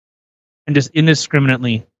 And just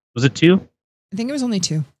indiscriminately, was it 2? I think it was only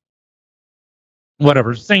 2.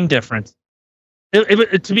 Whatever, same difference.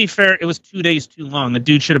 To be fair, it was 2 days too long. The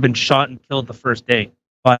dude should have been shot and killed the first day.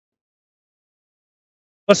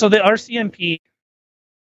 But so the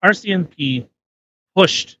RCMP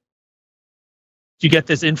pushed to get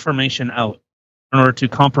this information out in order to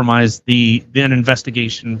compromise an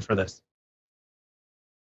investigation for this.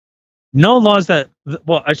 All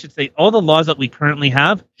the laws that we currently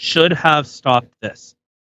have should have stopped this.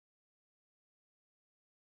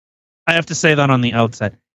 I have to say that on the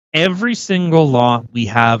outset. Every single law we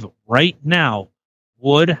have right now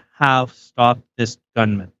would have stopped this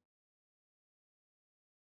gunman.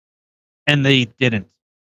 And they didn't.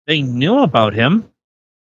 They knew about him.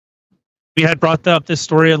 We had brought up this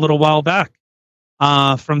story a little while back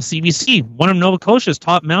from CBC. One of Nova Scotia's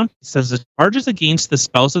top mounties says the charges against the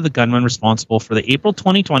spouse of the gunman responsible for the April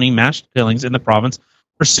 2020 mass killings in the province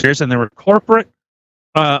were serious, and there were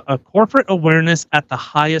a corporate awareness at the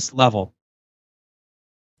highest level.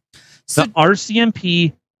 So, the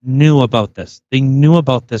RCMP knew about this. They knew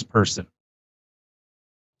about this person.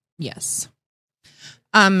 Yes.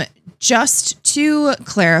 Just to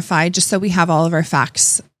clarify, just so we have all of our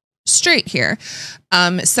facts straight here.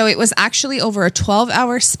 So it was actually over a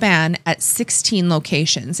 12-hour span at 16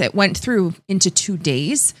 locations. It went through into 2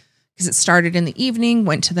 days because it started in the evening,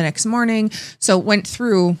 went to the next morning. So it went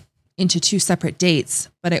through into 2 separate dates,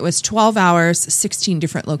 but it was 12 hours, 16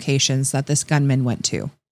 different locations that this gunman went to.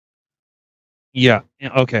 Yeah.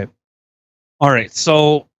 Okay. All right.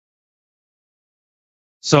 So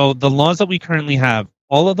the laws that we currently have,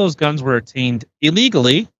 all of those guns were obtained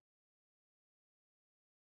illegally.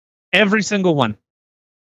 Every single one.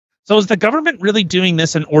 So is the government really doing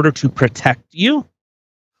this in order to protect you?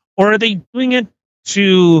 Or are they doing it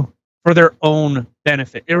for their own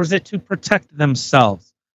benefit? Or is it to protect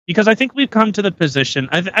themselves? Because I think we've come to the position,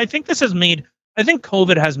 I think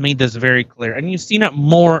COVID has made this very clear, and you've seen it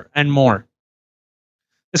more and more.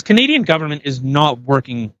 This Canadian government is not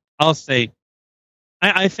working, I'll say,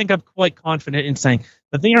 I think I'm quite confident in saying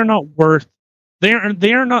that they are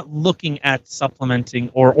not looking at supplementing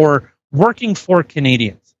or working for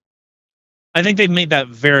Canadians. I think they've made that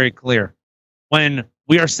very clear when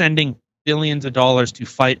we are sending billions of dollars to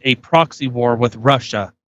fight a proxy war with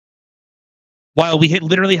Russia, while we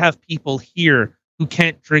literally have people here who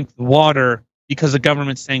can't drink the water because the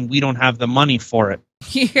government's saying we don't have the money for it.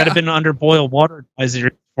 Yeah. That have been under boil water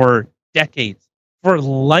advisory for decades, for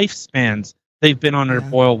lifespans. They've been under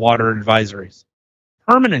boil water advisories,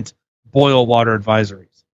 permanent boil water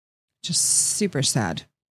advisories. Just super sad.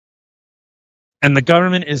 And the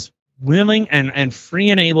government is willing and free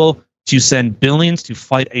and able to send billions to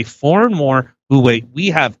fight a foreign war who we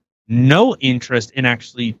have no interest in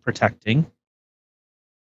actually protecting,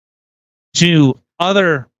 to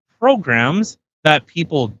other programs that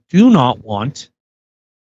people do not want,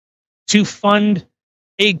 to fund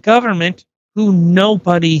a government who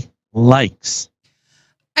nobody likes.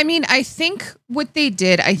 I mean, I think what they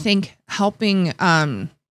did, helping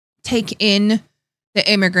take in the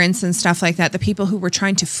immigrants and stuff like that, the people who were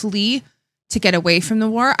trying to flee to get away from the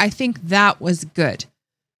war, I think that was good.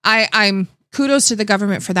 I'm kudos to the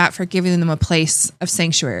government for that, for giving them a place of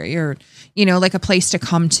sanctuary, or, like a place to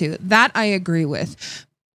come to. That I agree with.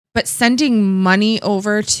 But sending money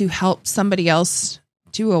over to help somebody else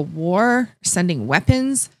do a war, sending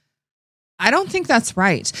weapons, I don't think that's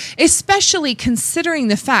right, especially considering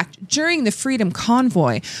the fact during the Freedom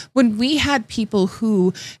Convoy, when we had people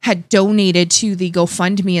who had donated to the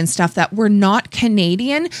GoFundMe and stuff that were not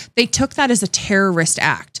Canadian, they took that as a terrorist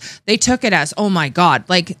act. They took it as, oh my God,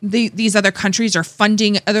 like these other countries are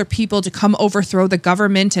funding other people to come overthrow the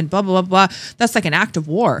government and blah, blah, blah, blah. That's like an act of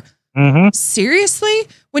war. Mm-hmm. Seriously?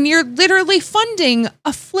 When you're literally funding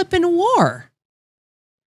a flippin' war.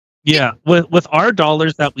 Yeah, with our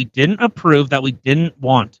dollars that we didn't approve, that we didn't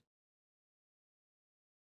want.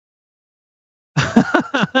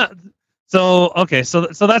 So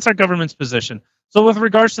that's our government's position. So with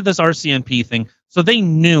regards to this RCMP thing, so they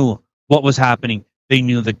knew what was happening. They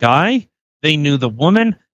knew the guy, they knew the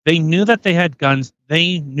woman, they knew that they had guns,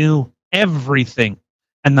 they knew everything.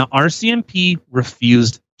 And the RCMP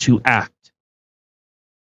refused to act.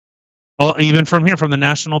 Well, even from here, from the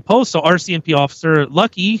National Post, so RCMP officer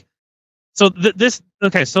Lucky. So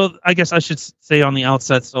so I guess I should say on the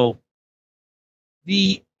outset, so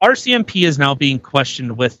the RCMP is now being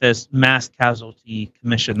questioned with this mass casualty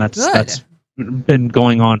commission that's been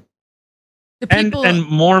going on. And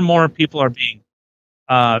more and more people are being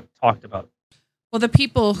talked about. Well, the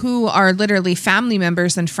people who are literally family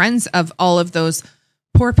members and friends of all of those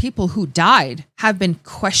poor people who died have been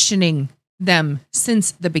questioning them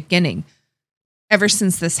since the beginning. Ever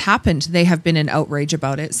since this happened, they have been in outrage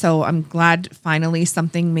about it. So I'm glad finally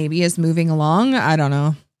something maybe is moving along. I don't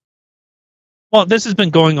know. Well, this has been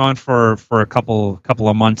going on for a couple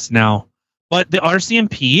of months now. But the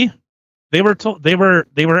RCMP, they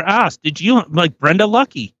were asked, did you, like Brenda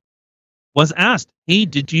Lucky was asked, hey,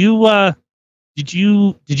 did you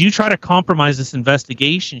try to compromise this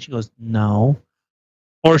investigation? She goes, no.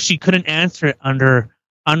 Or she couldn't answer it under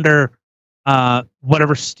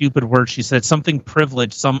whatever stupid word she said, something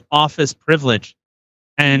privilege, some office privilege.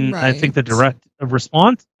 And I think the direct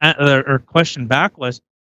response or question back was,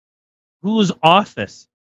 whose office?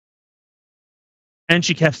 And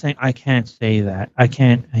she kept saying, I can't say that. I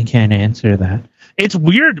can't answer that. It's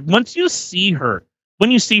weird. Once you see her,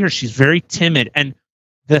 she's very timid. And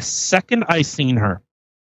the second I seen her,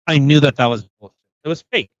 I knew that was bullshit. It was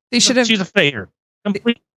fake. She's a faker.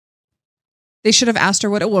 Complete. They should have asked her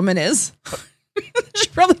what a woman is. She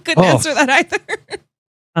probably couldn't answer that either.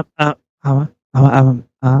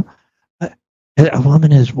 A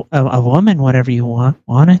woman is a woman, whatever you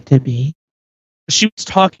want it to be. She was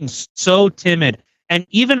talking so timid. And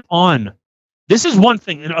even this is one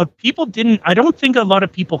thing. I don't think a lot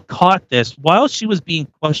of people caught this while she was being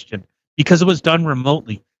questioned because it was done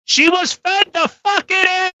remotely. She was fed the fucking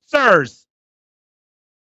answers.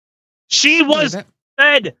 She was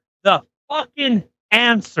fed the fucking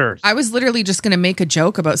answers. I was literally just going to make a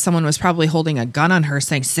joke about someone was probably holding a gun on her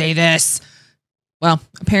saying, say this. Well,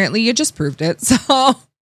 apparently you just proved it. So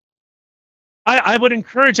I would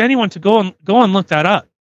encourage anyone to go and look that up.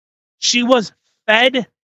 She was fed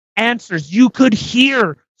answers. You could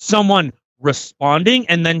hear someone responding,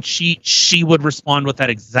 and then she would respond with that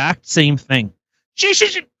exact same thing.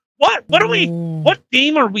 What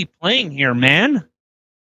game are we playing here, man?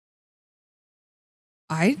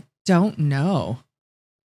 I don't know.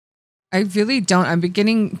 I really don't. I'm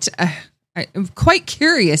beginning to. I'm quite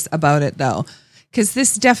curious about it though, because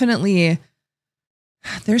this definitely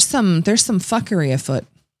there's some fuckery afoot.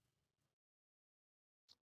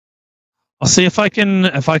 I'll see if I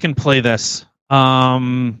can play this.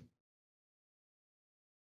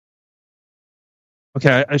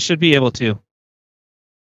 Okay, I should be able to.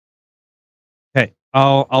 Okay,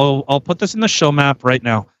 I'll put this in the show map right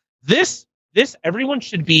now. This everyone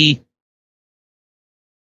should be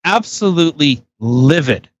absolutely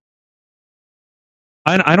livid.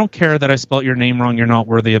 I don't care that I spelt your name wrong. You're not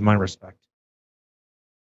worthy of my respect.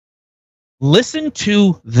 Listen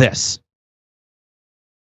to this.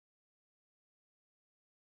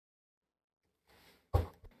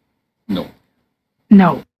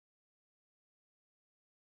 No.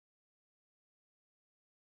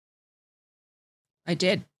 I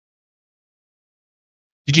did.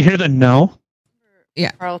 Did you hear the no?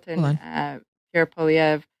 Yeah. Carlton, Pierre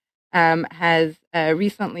Polyev, has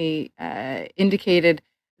recently indicated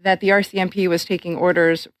that the RCMP was taking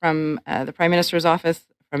orders from the Prime Minister's office,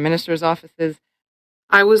 from ministers' offices.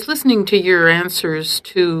 I was listening to your answers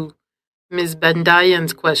to Ms.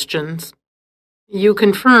 Bandayan's questions. You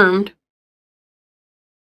confirmed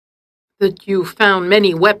that you found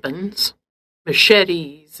many weapons,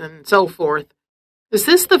 machetes and so forth. Is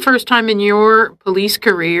this the first time in your police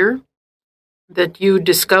career that you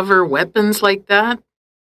discover weapons like that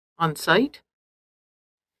on site?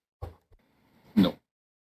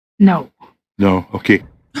 No. Okay.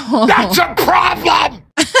 That's a problem!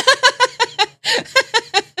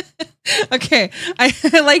 Okay.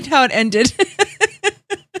 I liked how it ended.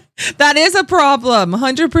 That is a problem.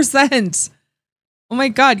 100%. Oh my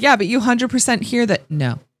God. Yeah, but you 100% hear that.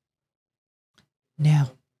 No.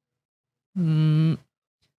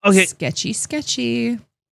 Okay. Sketchy.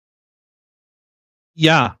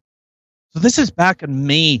 Yeah. So this is back in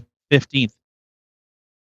May 15th.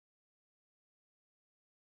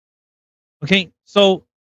 Okay, so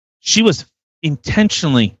she was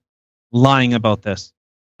intentionally lying about this.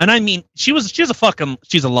 And I mean, she's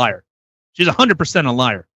a liar. She's 100% a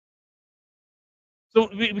liar. So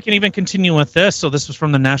we can even continue with this. So this was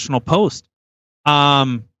from the National Post.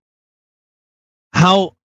 How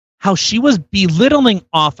she was belittling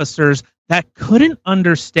officers that couldn't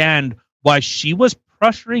understand why she was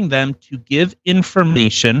pressuring them to give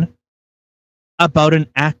information about an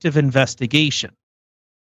active investigation.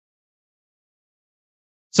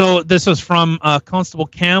 So this was from Constable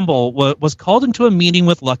Campbell was called into a meeting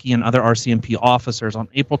with Lucky and other RCMP officers on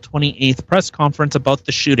April 28th press conference about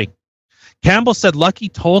the shooting. Campbell said Lucky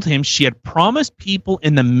told him she had promised people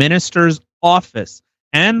in the minister's office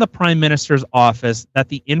and the prime minister's office that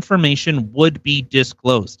the information would be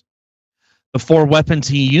disclosed. The 4 weapons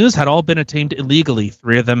he used had all been obtained illegally.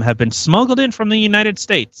 3 of them have been smuggled in from the United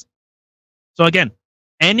States. So again,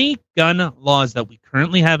 any gun laws that we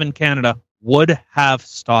currently have in Canada would have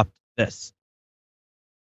stopped this.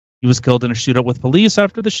 He was killed in a shootout with police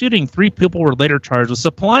after the shooting. 3 people were later charged with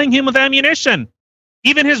supplying him with ammunition.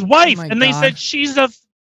 Even his wife. And they said she's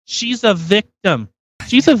a victim.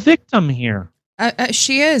 She's a victim here.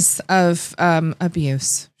 She is of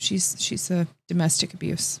abuse. She's a domestic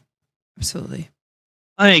abuse. Absolutely.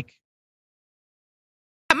 Like,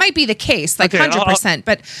 that might be the case, like 100%.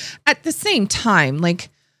 But at the same time, like,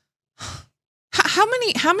 how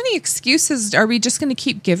many excuses are we just going to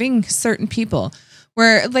keep giving certain people?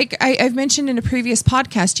 Where, like I've mentioned in a previous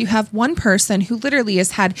podcast, you have one person who literally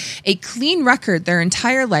has had a clean record their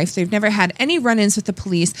entire life. They've never had any run-ins with the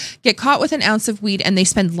police, get caught with an ounce of weed, and they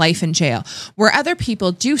spend life in jail. Where other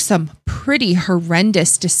people do some pretty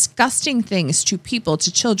horrendous, disgusting things to people, to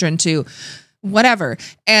children, to whatever.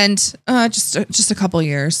 And just a couple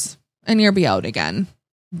years and you'll be out again.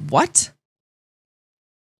 What?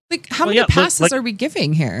 Like, how many passes are we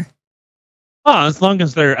giving here? Oh, as long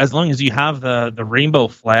as you have the rainbow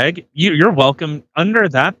flag, you're welcome under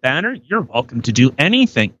that banner. You're welcome to do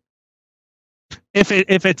anything. If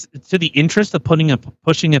it's to the interest of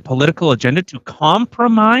pushing a political agenda to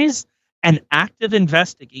compromise an active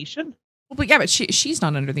investigation. Well, but she's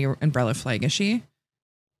not under the umbrella flag, is she?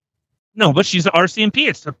 No, but she's the RCMP.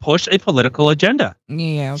 It's to push a political agenda.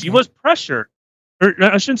 Yeah, okay. She was pressured. Or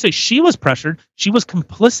I shouldn't say she was pressured. She was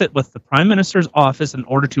complicit with the Prime Minister's office in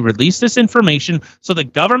order to release this information so the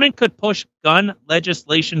government could push gun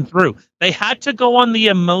legislation through. They had to go on the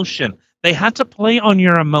emotion. They had to play on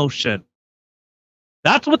your emotion.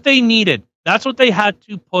 That's what they needed. That's what they had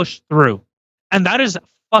to push through. And that is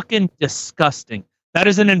fucking disgusting. That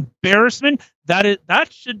is an embarrassment. That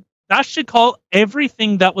should call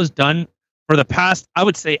everything that was done for the past, I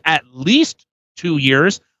would say, at least 2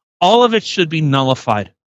 years. All of it should be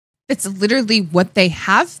nullified. It's literally what they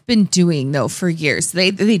have been doing, though, for years.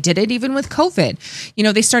 They did it even with COVID. You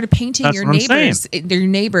know, they started painting your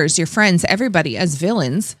neighbors, your friends, everybody as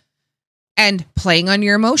villains and playing on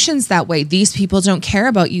your emotions that way. These people don't care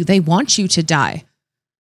about you. They want you to die.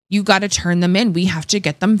 You got to turn them in. We have to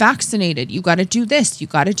get them vaccinated. You got to do this. You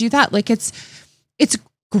got to do that. Like, it's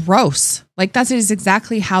gross. Like, that is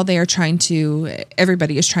exactly how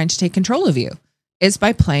everybody is trying to take control of you. Is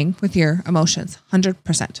by playing with your emotions,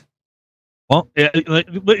 100%. Well,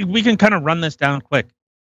 we can kind of run this down quick.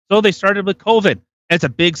 So they started with COVID. It's a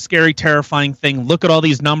big, scary, terrifying thing. Look at all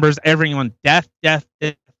these numbers. Everyone, death, death,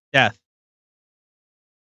 death, death.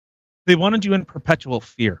 They wanted you in perpetual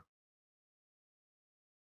fear.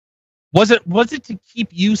 Was it to keep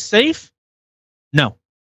you safe? No.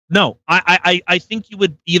 I think you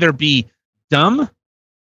would either be dumb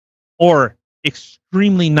or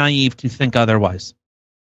extremely naive to think otherwise,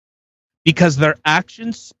 because their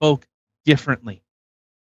actions spoke differently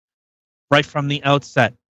right from the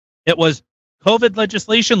outset. It was COVID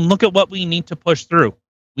legislation. Look at what we need to push through.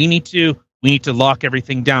 We need to lock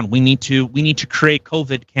everything down. We need to create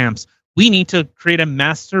COVID camps. We need to create a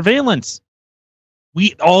mass surveillance.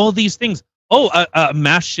 All these things. A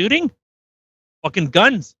mass shooting, fucking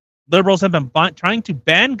guns. Liberals have been trying to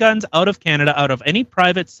ban guns out of Canada, out of any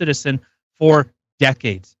private citizen, for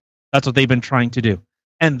decades. That's what they've been trying to do.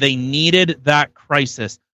 And they needed that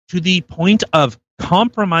crisis to the point of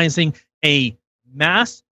compromising a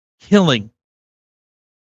mass killing.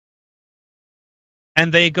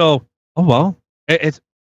 And they go, oh, well, it's,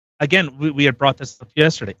 again, we had brought this up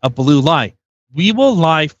yesterday, a blue lie. We will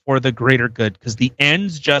lie for the greater good because the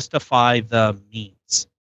ends justify the means.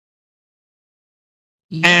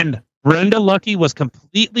 Yeah. And Brenda Lucky was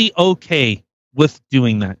completely okay with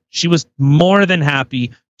doing that. She was more than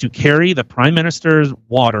happy to carry the Prime Minister's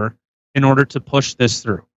water in order to push this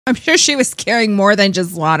through. I'm sure she was carrying more than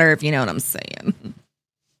just water, if you know what I'm saying.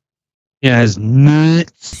 Yeah, his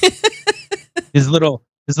nuts. his little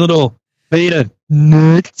beta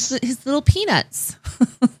nuts. His little peanuts.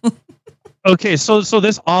 Okay, so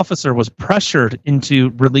this officer was pressured into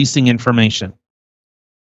releasing information.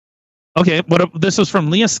 Okay, this was from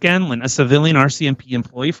Leah Scanlon, a civilian RCMP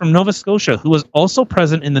employee from Nova Scotia, who was also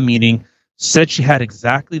present in the meeting, said she had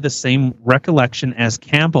exactly the same recollection as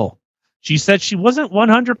Campbell. She said she wasn't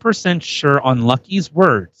 100% sure on Lucky's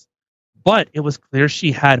words, but it was clear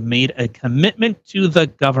she had made a commitment to the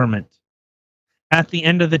government. At the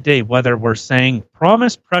end of the day, whether we're saying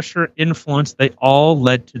promise, pressure, influence, they all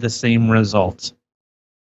led to the same result.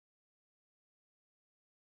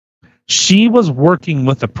 She was working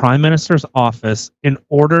with the Prime Minister's office in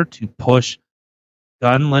order to push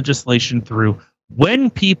gun legislation through when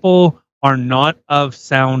people are not of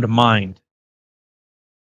sound mind.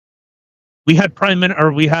 We had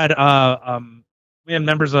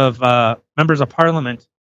members of Parliament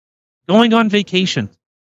going on vacation,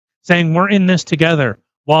 saying we're in this together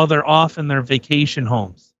while they're off in their vacation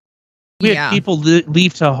homes. We had people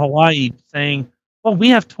leave to Hawaii saying, well, we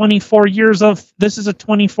have 24 years this is a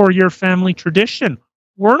 24-year family tradition.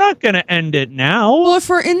 We're not going to end it now. Well, if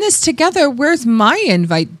we're in this together, where's my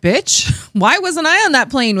invite, bitch? Why wasn't I on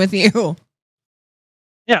that plane with you?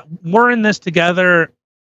 Yeah, we're in this together.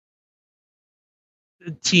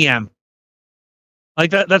 TM.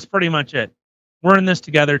 Like that's pretty much it. We're in this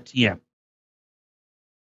together. TM.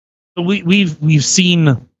 So we've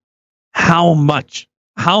seen how much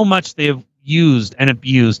they have used and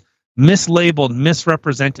abused, mislabeled,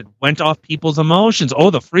 misrepresented, went off people's emotions. Oh,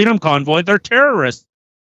 the Freedom Convoy, they're terrorists.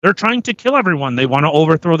 They're trying to kill everyone. They want to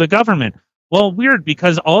overthrow the government. Well, weird,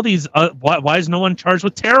 because all these why is no one charged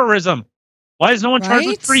with terrorism? Why is no one charged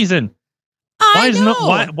with treason? Why is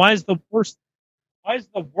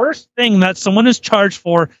the worst thing that someone is charged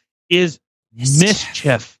for is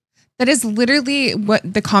mischief? That is literally what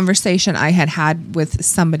the conversation I had with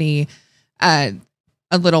somebody a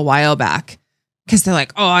little while back. Because they're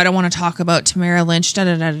like, oh, I don't want to talk about Tamara Lynch. Da,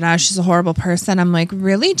 da, da, da. She's a horrible person. I'm like,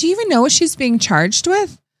 really? Do you even know what she's being charged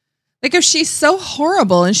with? Like, if she's so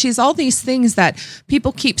horrible and she's all these things that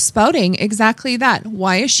people keep spouting, exactly that.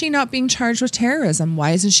 Why is she not being charged with terrorism? Why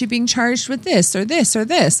isn't she being charged with this or this or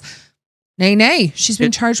this? Nay. She's being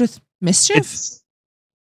charged with mischief.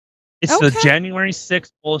 It's the January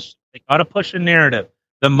 6th bullshit. They got to push a narrative.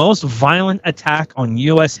 The most violent attack on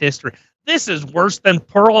U.S. history. This is worse than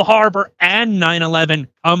Pearl Harbor and 9/11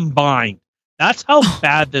 combined. That's how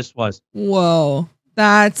bad this was. Whoa.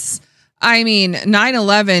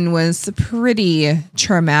 9/11 was pretty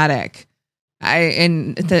traumatic.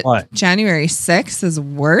 January 6th is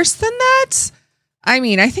worse than that? I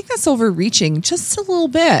mean, I think that's overreaching just a little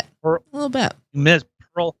bit. Miss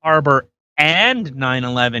Pearl Harbor and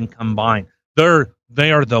 9/11 combined.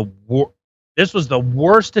 They are the worst. This was the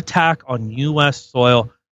worst attack on U.S.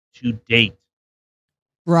 soil to date.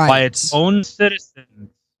 Right. By its own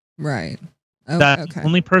citizens. Right. The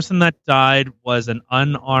only person that died was an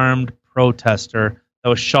unarmed protester that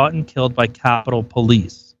was shot and killed by Capitol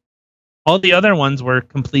Police. All the other ones were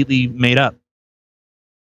completely made up.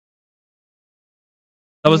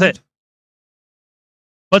 That was it.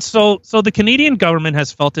 But so the Canadian government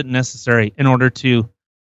has felt it necessary in order to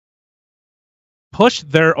push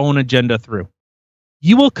their own agenda through.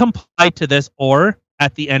 You will comply to this, or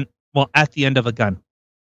at the end of a gun.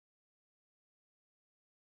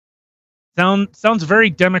 Sounds very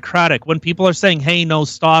democratic when people are saying, "Hey, no,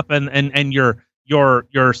 stop," and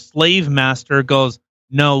your slave master goes,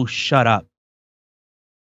 "No, shut up."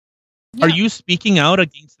 Yeah. Are you speaking out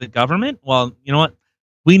against the government? Well, you know what?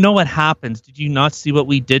 We know what happens. Did you not see what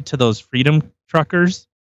we did to those freedom truckers?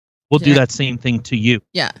 We'll do that same thing to you.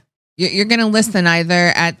 Yeah. You're going to listen either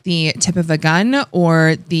at the tip of a gun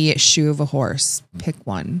or the shoe of a horse. Pick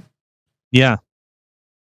one. Yeah.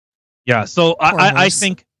 Yeah. So I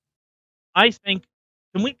think can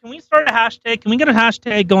we start a hashtag? Can we get a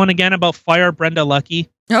hashtag going again about fire Brenda Lucky?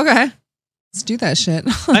 Okay. Let's do that shit.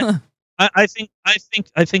 I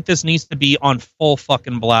think this needs to be on full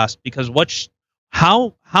fucking blast, because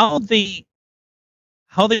how they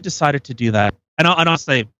decided to do that. And I'll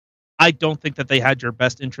say, I don't think that they had your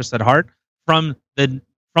best interest at heart from the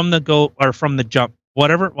jump.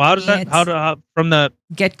 Whatever. Well, how does that? From the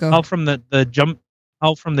get go? How from the jump?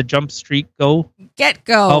 How from the jump street go? Get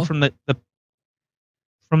go. How from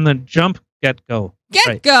the jump get go?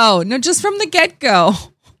 Get go. No, just from the get go.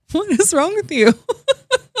 What is wrong with you?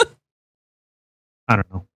 I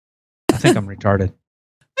don't know. I think I'm retarded.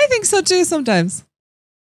 I think so too sometimes. I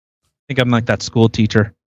think I'm like that school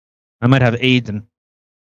teacher. I might have AIDS and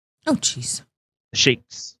Oh, jeez.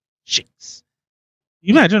 Shakes.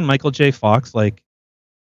 You imagine Michael J. Fox, like,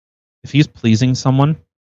 if he's pleasing someone?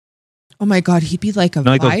 Oh my God, he'd be like a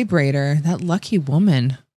vibrator. That lucky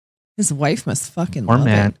woman. His wife must fucking love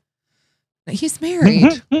it. He's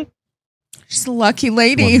married. She's a lucky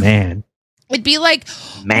lady. Man. It'd be like,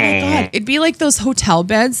 oh my God, it'd be like those hotel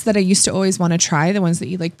beds that I used to always want to try. The ones that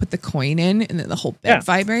you like put the coin in and then the whole bed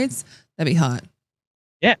vibrates. That'd be hot.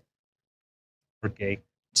 Yeah. Okay.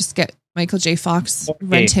 Just get Michael J. Fox,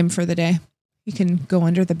 rent him for the day. You can go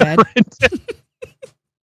under the bed.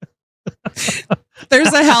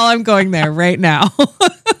 There's a hell I'm going there right now.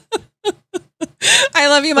 I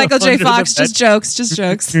love you, Michael J. Fox. Just jokes.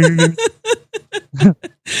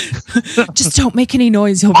 Just don't make any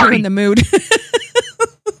noise. You'll ruin the mood.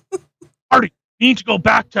 Artie, we need to go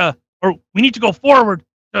back to, or we need to go forward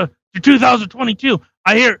to 2022.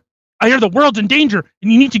 I hear the world's in danger,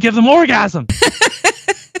 and you need to give them orgasm.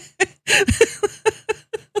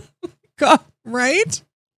 God, right?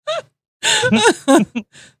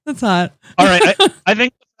 That's hot. All right, I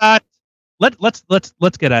think that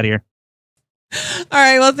let's get out of here. All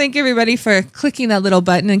right. Well, thank you everybody for clicking that little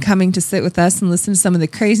button and coming to sit with us and listen to some of the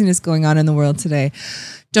craziness going on in the world today.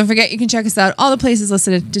 Don't forget, you can check us out all the places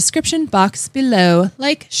listed in the description box below.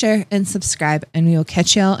 Like, share, and subscribe, and we will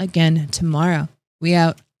catch y'all again tomorrow. We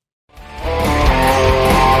out.